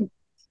And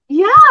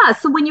yeah,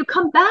 so when you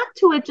come back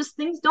to it, just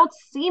things don't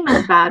seem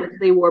as bad as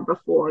they were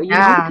before,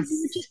 because you were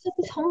Yes, just at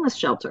this homeless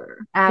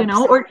shelter, or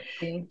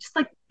absolutely. just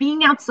like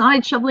being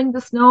outside shoveling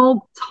the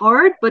snow. It's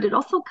hard, but it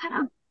also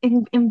kind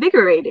of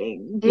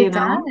invigorating, It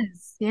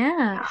does.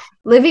 Yeah. Yeah,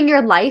 Living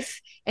your life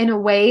in a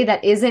way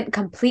that isn't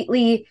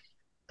completely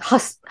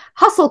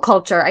hustle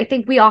culture. I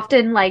think we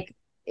often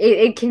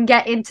it can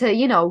get into,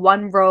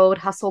 one road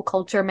hustle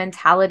culture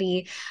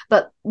mentality,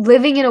 but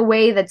living in a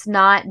way that's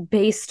not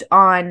based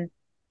on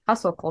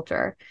hustle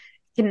culture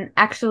can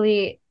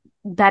actually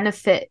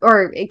benefit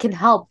or it can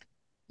help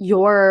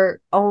your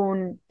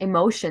own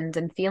emotions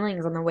and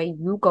feelings and the way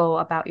you go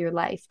about your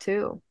life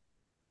too.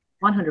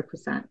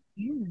 100%.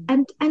 Yeah.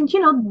 And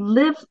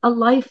live a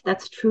life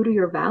that's true to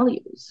your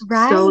values so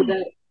Right.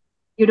 that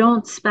you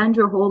don't spend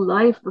your whole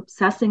life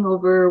obsessing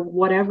over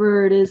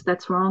whatever it is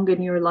that's wrong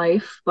in your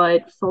life,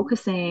 but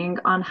focusing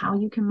on how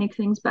you can make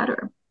things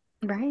better.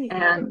 Right.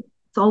 And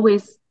it's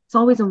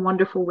always a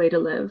wonderful way to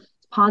live.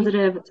 It's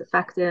positive, it's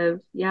effective.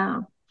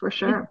 Yeah, for It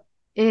sure.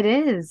 It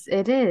is.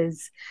 It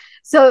is.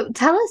 So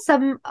tell us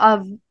some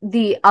of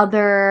the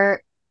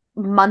other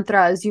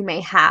mantras you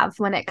may have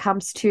when it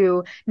comes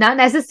to not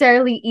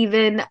necessarily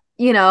even,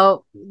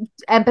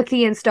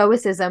 empathy and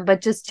stoicism,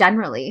 but just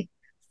generally.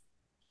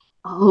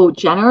 Oh,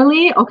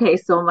 generally? Okay,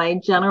 so my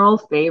general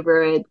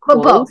favorite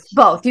But quote.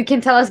 both. You can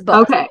tell us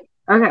both. Okay,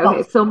 okay.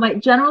 Both. So my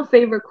general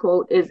favorite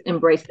quote is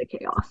embrace the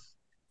chaos.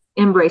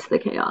 Embrace the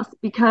chaos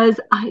because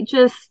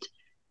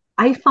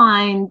I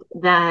find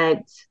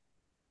that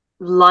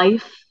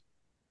life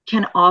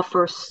can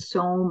offer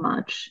so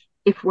much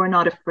if we're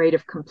not afraid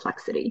of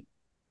complexity,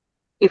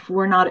 if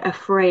we're not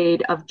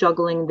afraid of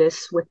juggling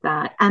this with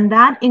that. And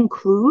that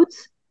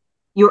includes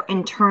your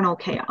internal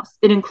chaos.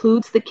 It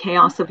includes the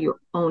chaos of your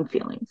own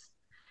feelings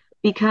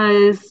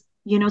because,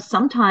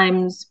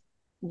 sometimes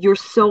you're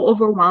so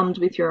overwhelmed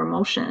with your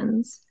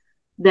emotions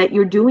that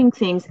you're doing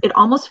things. It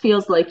almost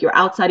feels like you're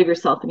outside of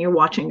yourself and you're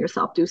watching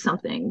yourself do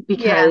something Yeah.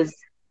 because it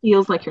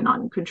feels like you're not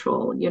in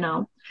control.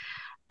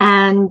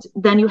 And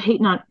then you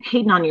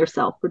hating on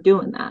yourself for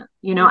doing that,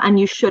 and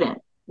you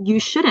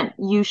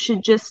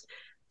should just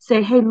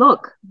say, hey,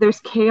 look, there's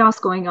chaos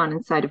going on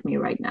inside of me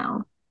right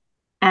now,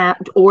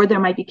 or there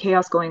might be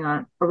chaos going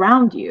on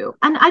around you.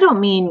 And I don't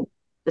mean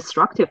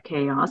destructive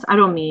chaos. I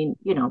don't mean,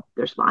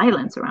 there's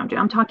violence around you.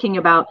 I'm talking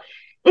about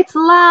it's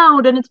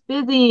loud and it's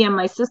busy and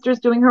my sister's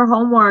doing her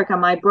homework and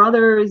my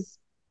brother's,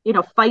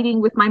 fighting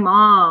with my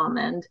mom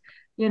and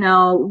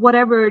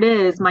whatever it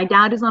is, my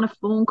dad is on a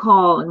phone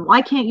call and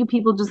why can't you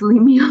people just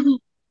leave me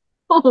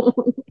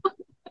alone?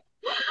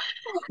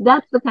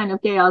 That's the kind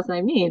of chaos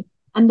I mean.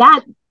 And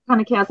that kind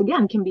of chaos,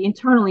 again, can be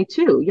internally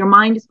too. Your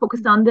mind is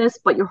focused on this,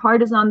 but your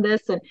heart is on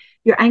this, and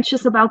you're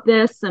anxious about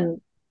this. And,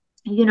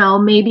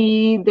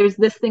 maybe there's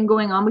this thing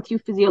going on with you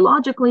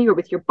physiologically or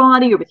with your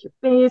body or with your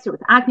face or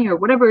with acne or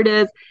whatever it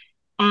is.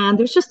 And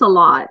there's just a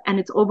lot and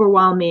it's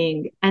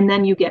overwhelming. And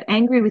then you get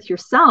angry with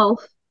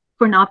yourself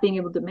for not being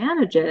able to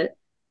manage it.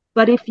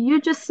 But if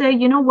you just say,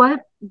 you know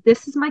what,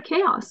 this is my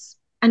chaos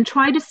and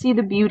try to see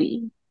the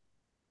beauty.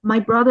 My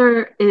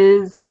brother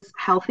is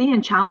healthy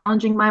and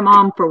challenging my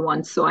mom for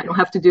once, so I don't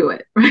have to do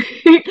it.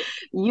 Right?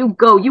 You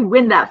go, you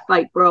win that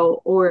fight,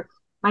 bro. Or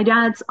my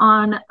dad's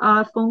on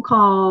a phone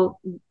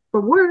call for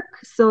work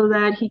so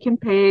that he can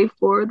pay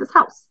for this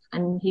house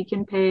and he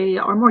can pay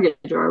our mortgage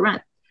or our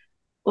rent.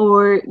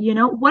 Or,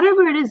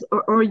 whatever it is,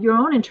 or your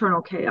own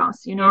internal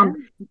chaos. Yeah.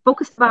 I'm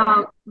focused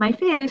about my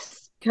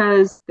face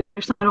because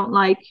there's something I don't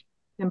like,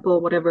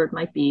 pimple, whatever it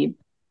might be.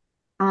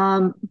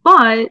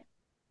 But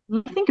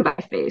think about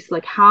my face.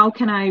 Like, how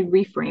can I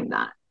reframe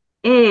that?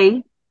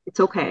 A, it's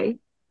okay.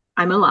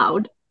 I'm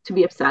allowed to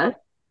be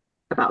upset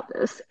about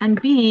this. And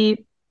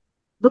B,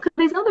 look at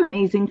these other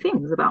amazing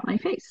things about my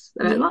face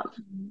that I Yeah. love.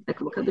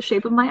 Like, look at the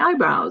shape of my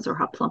eyebrows, or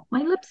how plump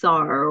my lips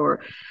are, or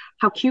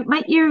how cute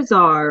my ears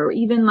are, or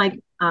even like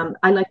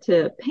I like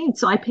to paint,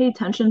 so I pay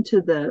attention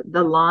to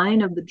the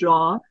line of the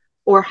jaw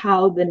or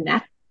how the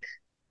neck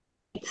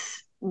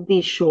meets the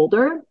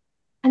shoulder,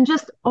 and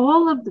just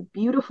all of the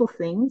beautiful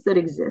things that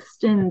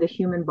exist in the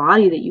human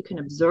body that you can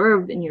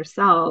observe in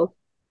yourself.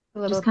 A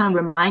little Just kind thing.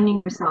 of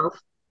reminding yourself,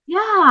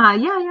 yeah,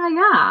 yeah, yeah,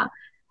 yeah.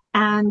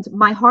 And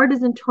my heart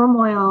is in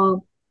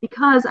turmoil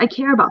because I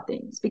care about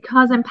things,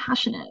 because I'm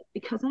passionate,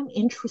 because I'm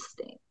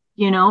interesting.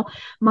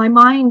 My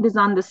mind is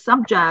on the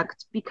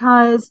subject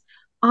because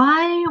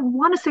I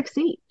want to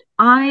succeed.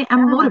 I am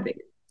Yeah.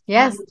 motivated.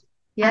 Yes. And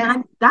Yes.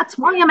 that's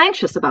why I'm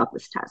anxious about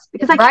this test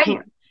because I Right.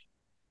 care.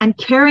 And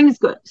caring is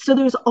good. So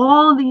there's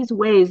all these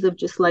ways of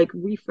just like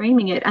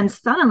reframing it. And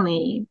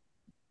suddenly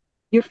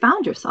you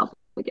found yourself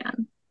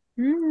again.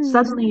 Mm.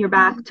 Suddenly you're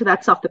back to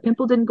that stuff. The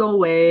pimple didn't go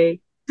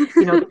away.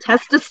 The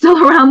test is still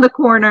around the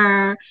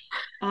corner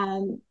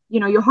and,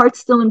 your heart's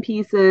still in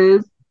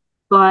pieces,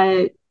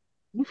 but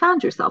you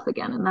found yourself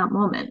again in that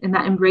moment, in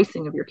that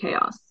embracing of your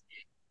chaos.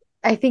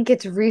 I think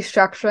it's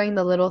restructuring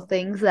the little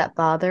things that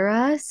bother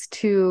us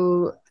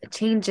to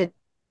change it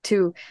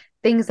to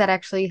things that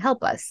actually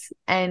help us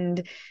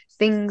and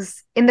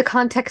things in the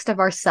context of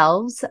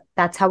ourselves.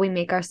 That's how we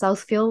make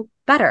ourselves feel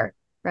better,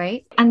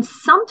 right? And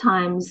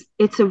sometimes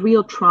it's a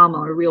real trauma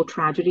or real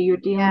tragedy you're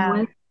dealing Yeah.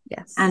 with.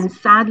 Yes. And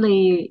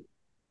sadly,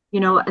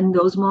 in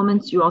those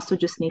moments, you also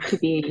just need to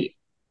be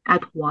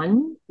at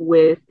one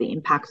with the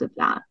impacts of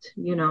that,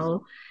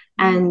 Mm.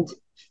 and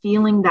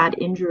feeling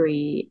that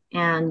injury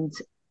and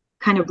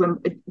kind of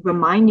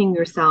reminding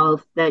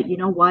yourself that, you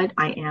know what,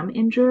 I am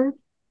injured.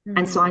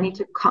 And so Mhm. I need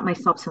to cut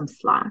myself some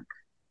slack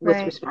with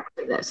Right. respect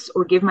to this,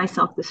 or give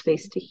myself the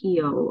space to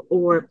heal,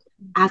 or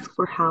ask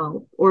for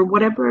help, or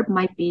whatever it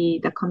might be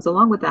that comes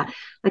along with that.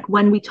 Like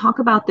when we talk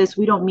about this,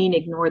 we don't mean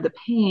ignore the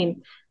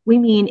pain. We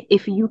mean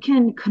if you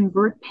can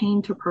convert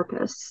pain to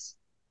purpose,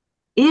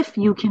 if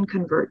you can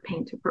convert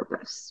pain to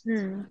purpose,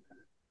 Hmm.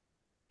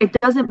 it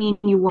doesn't mean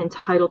you were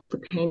entitled to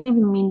pain. It doesn't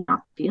even mean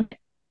not feeling it.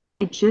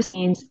 It just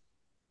means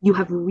you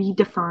have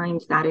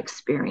redefined that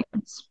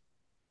experience.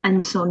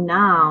 And so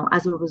now,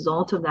 as a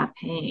result of that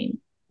pain,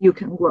 you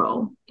can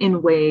grow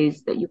in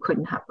ways that you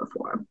couldn't have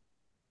before.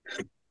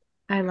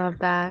 I love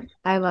that.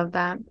 I love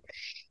that.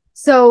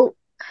 So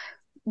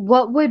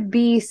what would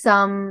be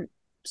some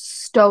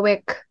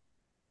stoic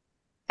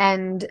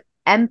and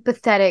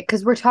empathetic,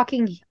 because we're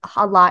talking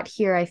a lot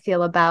here, I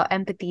feel, about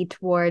empathy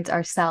towards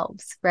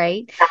ourselves,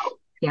 right?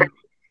 Yeah.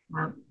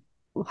 Yeah.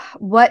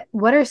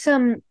 What are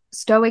some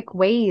stoic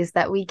ways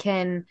that we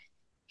can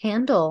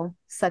handle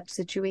such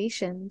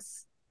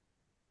situations?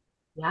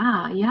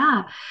 Yeah,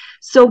 yeah.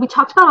 So we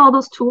talked about all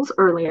those tools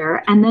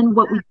earlier, and then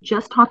what we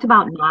just talked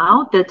about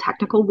now, the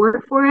technical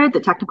word for it, the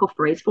technical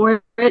phrase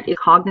for it is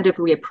cognitive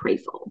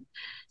reappraisal.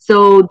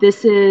 So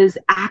this is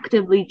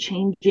actively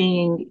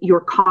changing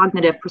your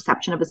cognitive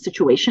perception of a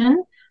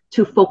situation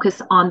to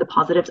focus on the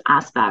positive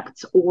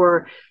aspects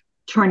or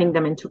turning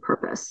them into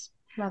purpose.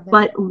 Love it.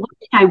 But one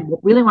thing I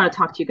really want to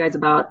talk to you guys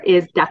about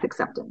is death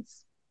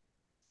acceptance.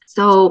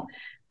 So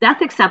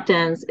death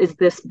acceptance is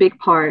this big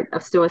part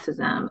of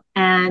Stoicism.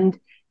 And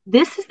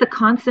this is the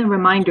constant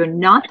reminder,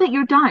 not that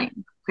you're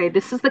dying. Okay.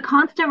 This is the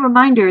constant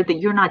reminder that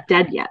you're not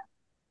dead yet.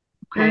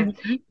 Okay.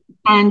 Mhm.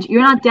 And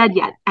you're not dead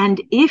yet.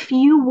 And if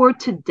you were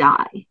to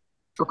die,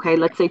 okay,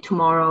 let's say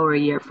tomorrow or a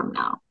year from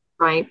now,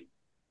 right?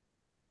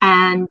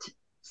 And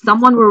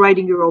someone were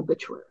writing your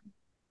obituary,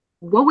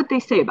 what would they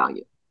say about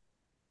you?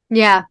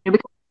 Yeah,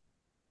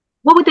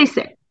 What would they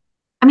say?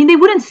 I mean, they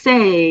wouldn't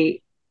say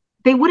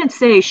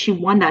she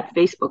won that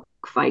Facebook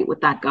fight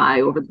with that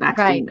guy over the right.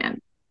 vaccine man,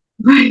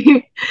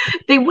 right?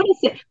 They wouldn't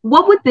say,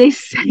 what would they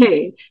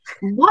say?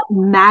 What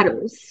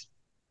matters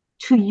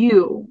to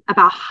you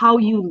about how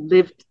you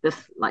lived this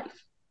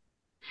life?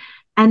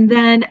 And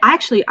then I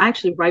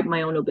actually write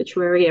my own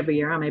obituary every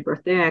year on my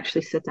birthday. I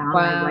actually sit down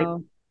and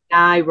Wow.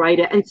 I write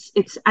it.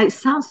 It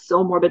sounds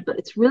so morbid, but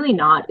it's really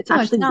not. It's No,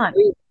 it's actually not.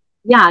 very,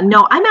 yeah,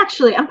 no,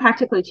 I'm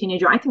practically a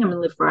teenager. I think I'm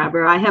gonna live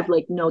forever. I have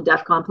like no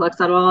death complex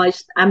at all.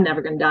 I'm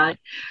never gonna die.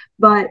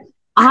 But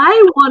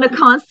I want to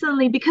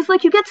constantly, because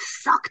like you get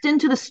sucked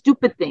into the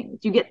stupid things.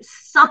 You get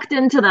sucked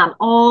into them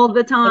all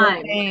the Little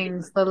time.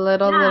 things, the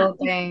little, Yeah, little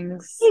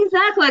things.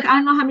 exactly. Like I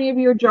don't know how many of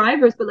you are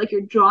drivers, but like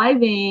you're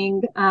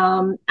driving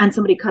and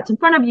somebody cuts in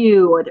front of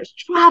you, or there's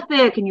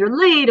traffic and you're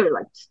late, or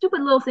like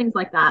stupid little things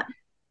like that.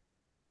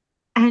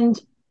 And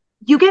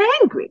you get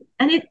angry.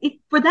 And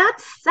for that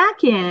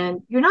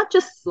second, you're not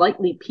just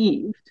slightly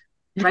peeved,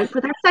 right?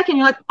 For that second,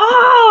 you're like,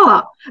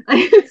 oh,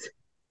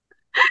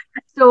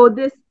 so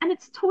this, and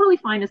it's totally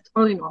fine. It's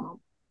totally normal.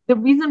 The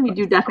reason we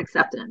do death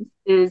acceptance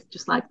is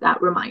just like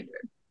that reminder,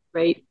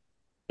 right?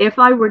 If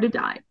I were to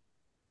die,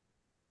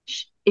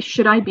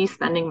 should I be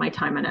spending my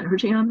time and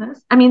energy on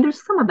this? I mean,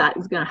 there's some of that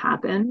is going to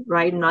happen,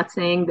 right? I'm not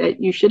saying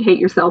that you should hate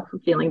yourself for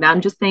feeling that.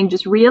 I'm just saying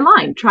just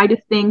realign. Try to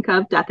think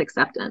of death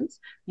acceptance.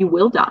 You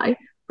will die,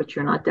 but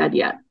you're not dead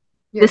yet.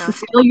 You're This is not.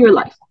 still your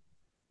life.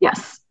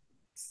 Yes.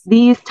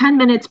 These 10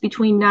 minutes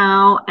between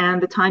now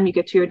and the time you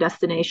get to your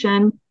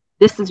destination,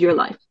 this is your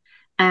life.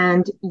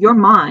 And your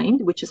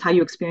mind, which is how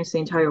you experience the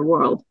entire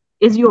world,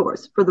 is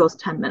yours for those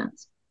 10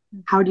 minutes.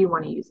 How do you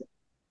want to use it?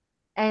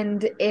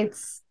 And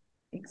it's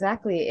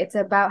exactly, it's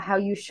about how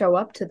you show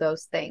up to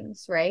those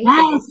things, right?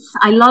 Yes,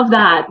 I love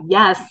that.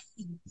 Yes,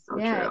 so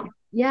Yeah. true.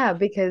 Yeah,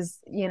 because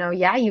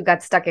yeah, you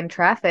got stuck in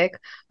traffic.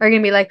 Are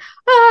gonna be like,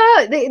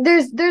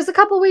 there's a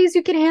couple ways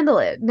you can handle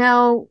it.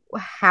 Now,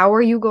 how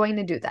are you going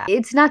to do that?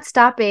 It's not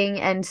stopping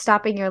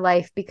your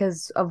life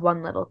because of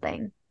one little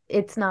thing.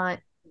 It's not.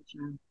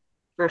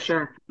 For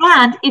sure.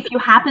 And if you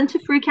happen to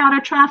freak out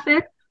at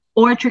traffic,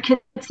 or at your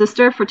kid's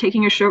sister for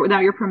taking your shirt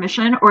without your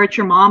permission, or at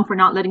your mom for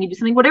not letting you do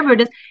something, whatever it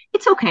is,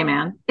 it's okay,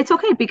 man. It's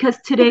okay because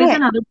Okay.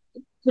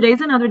 today's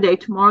another day,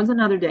 tomorrow's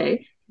another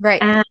day.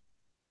 Right. And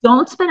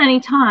don't spend any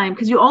time,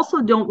 because you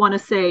also don't want to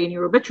say in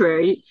your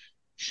obituary,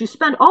 she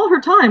spent all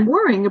her time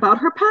worrying about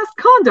her past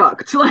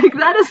conduct. Like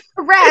that is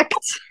Correct.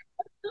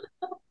 you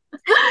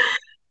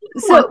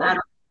want So that.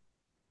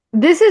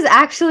 this is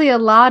actually a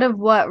lot of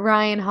what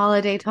Ryan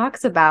Holiday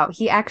talks about.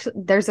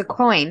 There's a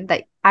coin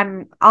that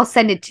I'll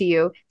send it to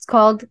you.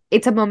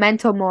 It's a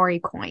memento mori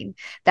coin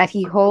that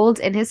he holds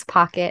in his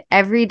pocket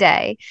every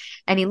day,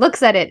 and he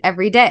looks at it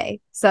every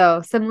day.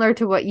 So similar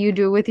to what you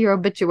do with your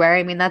obituary.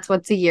 I mean, that's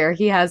once a year.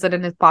 He has it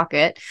in his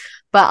pocket.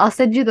 But I'll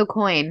send you the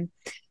coin.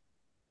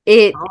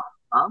 It Oh,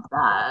 I love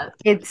that.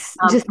 it's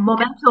just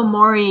Memento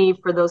mori,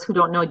 for those who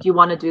don't know, do you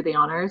want to do the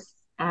honors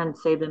and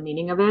say the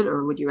meaning of it,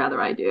 or would you rather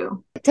I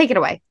do? take it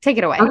away. Take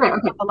it away. Okay,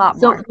 okay. A lot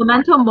So more.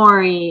 memento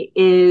mori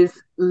is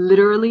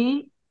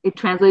literally, it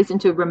translates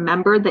into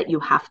remember that you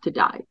have to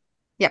die.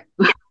 Yep.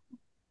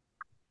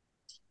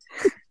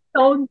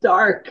 So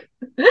dark,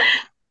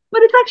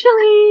 but it's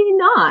actually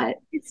not.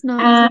 It's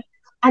not.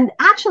 And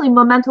actually,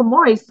 memento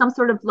mori is some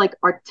sort of like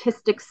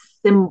artistic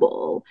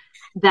symbol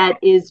that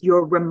is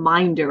your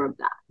reminder of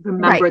that. Right.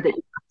 Remember that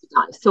you have to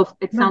die. So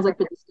it sounds Remember. like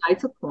for this guy,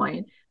 it's a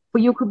coin. For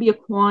you, it could be a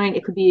coin.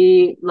 It could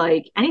be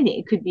like anything.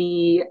 It could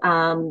be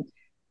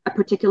a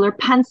particular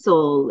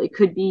pencil. It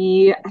could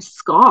be a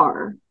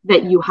scar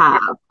that you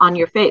have on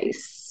your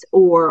face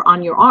or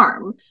on your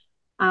arm.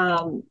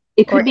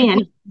 It Or could be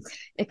any.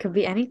 it could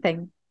be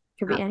anything.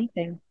 It could Yeah, be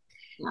anything.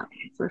 yeah,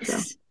 for sure.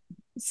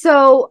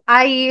 So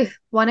I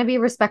want to be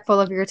respectful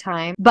of your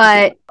time,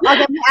 Okay. but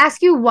let me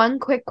ask you one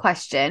quick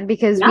question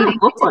because we Yeah,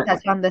 didn't go get to for it.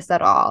 touch on this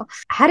at all.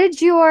 How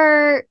did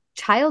your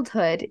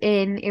childhood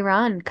in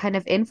Iran kind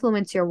of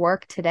influence your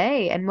work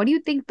today? And what do you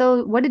think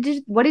though, what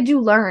did you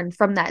learn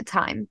from that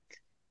time?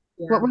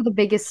 What Yeah. were the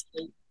biggest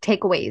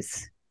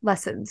takeaways,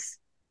 lessons?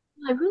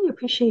 I really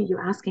appreciate you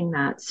asking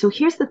that. So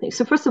here's the thing.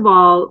 So first of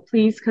all,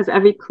 please, because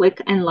every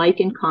click and like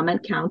and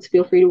comment counts,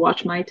 feel free to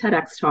watch my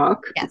TEDx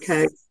talk Yes.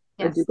 because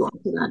I do Yes. go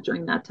into that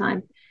during that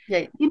time.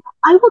 Yeah.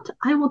 I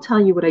will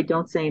tell you what I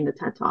don't say in the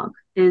TED talk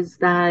is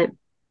that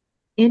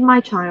in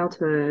my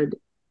childhood,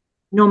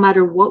 no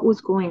matter what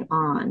was going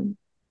on,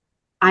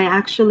 I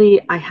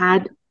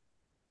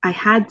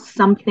had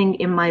something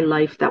in my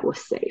life that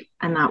was safe,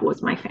 and that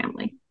was my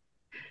family.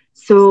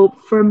 So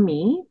for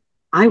me,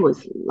 I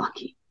was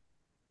lucky,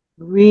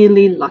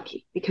 really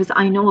lucky, because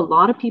I know a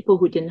lot of people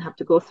who didn't have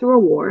to go through a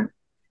war,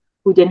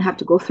 who didn't have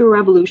to go through a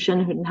revolution,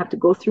 who didn't have to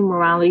go through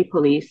morality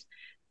police.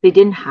 They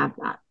didn't have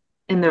that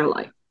in their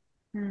life.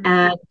 Mm.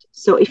 And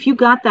so if you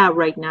got that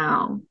right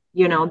now,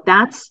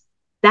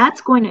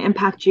 that's going to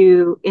impact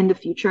you in the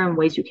future in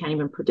ways you can't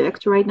even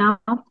predict right now.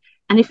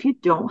 And if you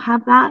don't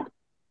have that,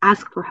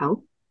 ask for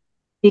help,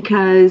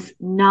 because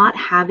not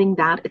having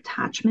that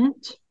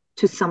attachment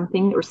to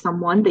something or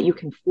someone that you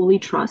can fully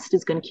trust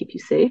is going to keep you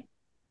safe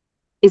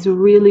is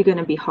really going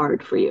to be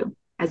hard for you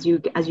as you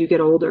get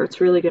older.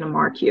 It's really going to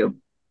mark you.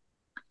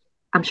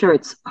 I'm sure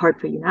it's hard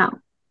for you now.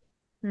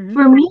 Hmm.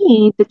 For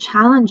me, the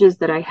challenges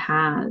that I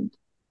had,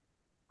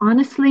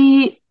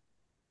 honestly,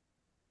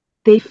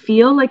 they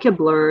feel like a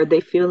blur.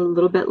 They feel a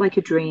little bit like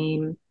a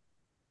dream.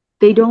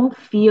 They don't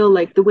feel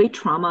like the way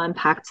trauma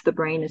impacts the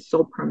brain is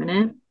so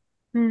permanent.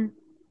 Mm.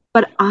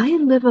 But I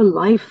live a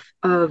life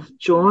of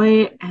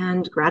joy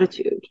and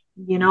gratitude.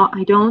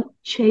 I don't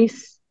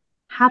chase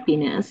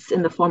happiness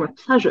in the form of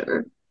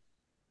pleasure,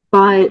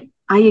 but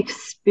I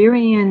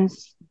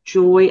experience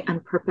joy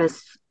and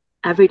purpose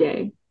every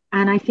day.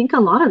 And I think a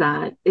lot of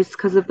that is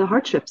because of the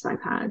hardships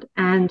I've had.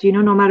 And,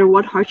 no matter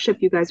what hardship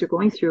you guys are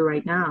going through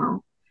right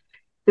now,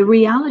 the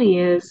reality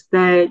is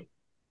that,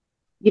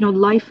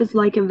 life is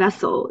like a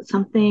vessel.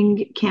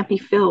 Something can't be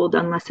filled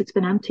unless it's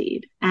been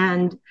emptied.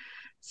 And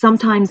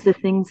sometimes the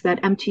things that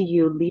empty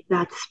you leave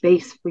that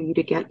space for you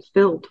to get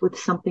filled with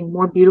something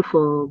more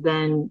beautiful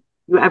than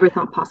you ever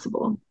thought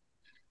possible.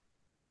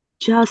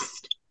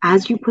 Just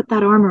as you put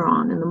that armor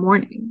on in the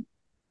morning,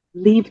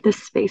 leave the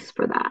space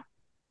for that.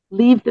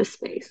 Leave the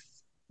space,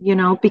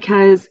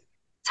 because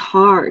it's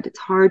hard. It's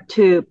hard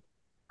to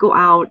go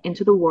out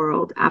into the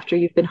world after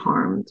you've been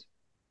harmed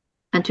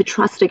and to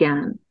trust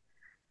again.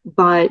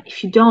 But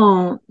if you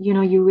don't,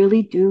 you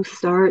really do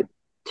start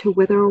to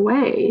wither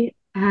away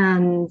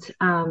and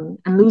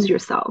lose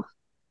yourself.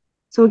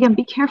 So again,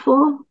 be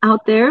careful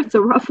out there. It's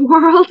a rough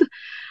world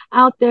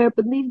out there,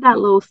 but leave that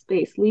little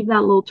space, leave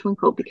that little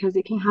twinkle, because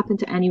it can happen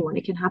to anyone.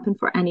 It can happen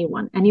for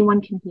anyone.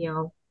 Anyone can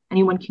heal,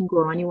 anyone can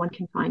grow, anyone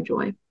can find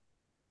joy.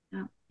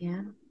 Yeah.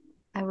 Yeah.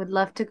 I would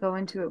love to go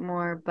into it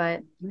more,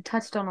 but you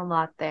touched on a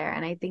lot there,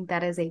 and I think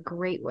that is a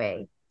great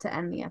way to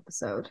end the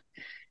episode.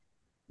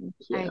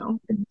 Thank I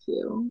you. Thank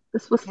you.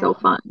 This was yeah. so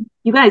fun.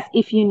 You guys,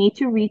 if you need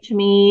to reach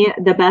me,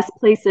 the best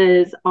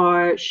places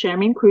are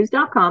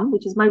sherminkruse.com,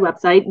 which is my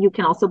website. You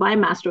can also buy a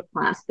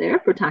masterclass there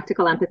for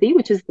tactical empathy,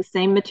 which is the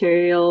same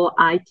material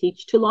I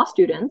teach to law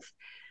students.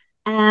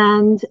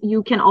 And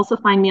you can also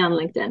find me on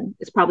LinkedIn.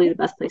 It's probably the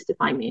best place to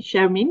find me.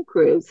 Shermin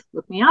Kruse.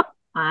 Look me up.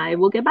 I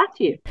will get back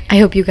to you. I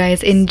hope you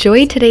guys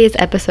enjoyed today's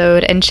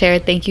episode, and Cher,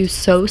 thank you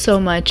so, so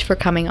much for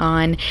coming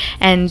on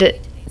and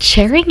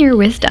sharing your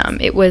wisdom.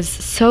 It was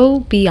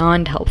so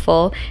beyond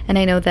helpful, and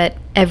I know that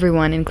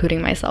everyone,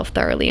 including myself,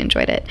 thoroughly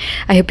enjoyed it.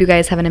 I hope you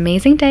guys have an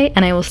amazing day,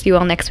 and I will see you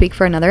all next week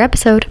for another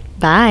episode.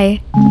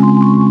 Bye!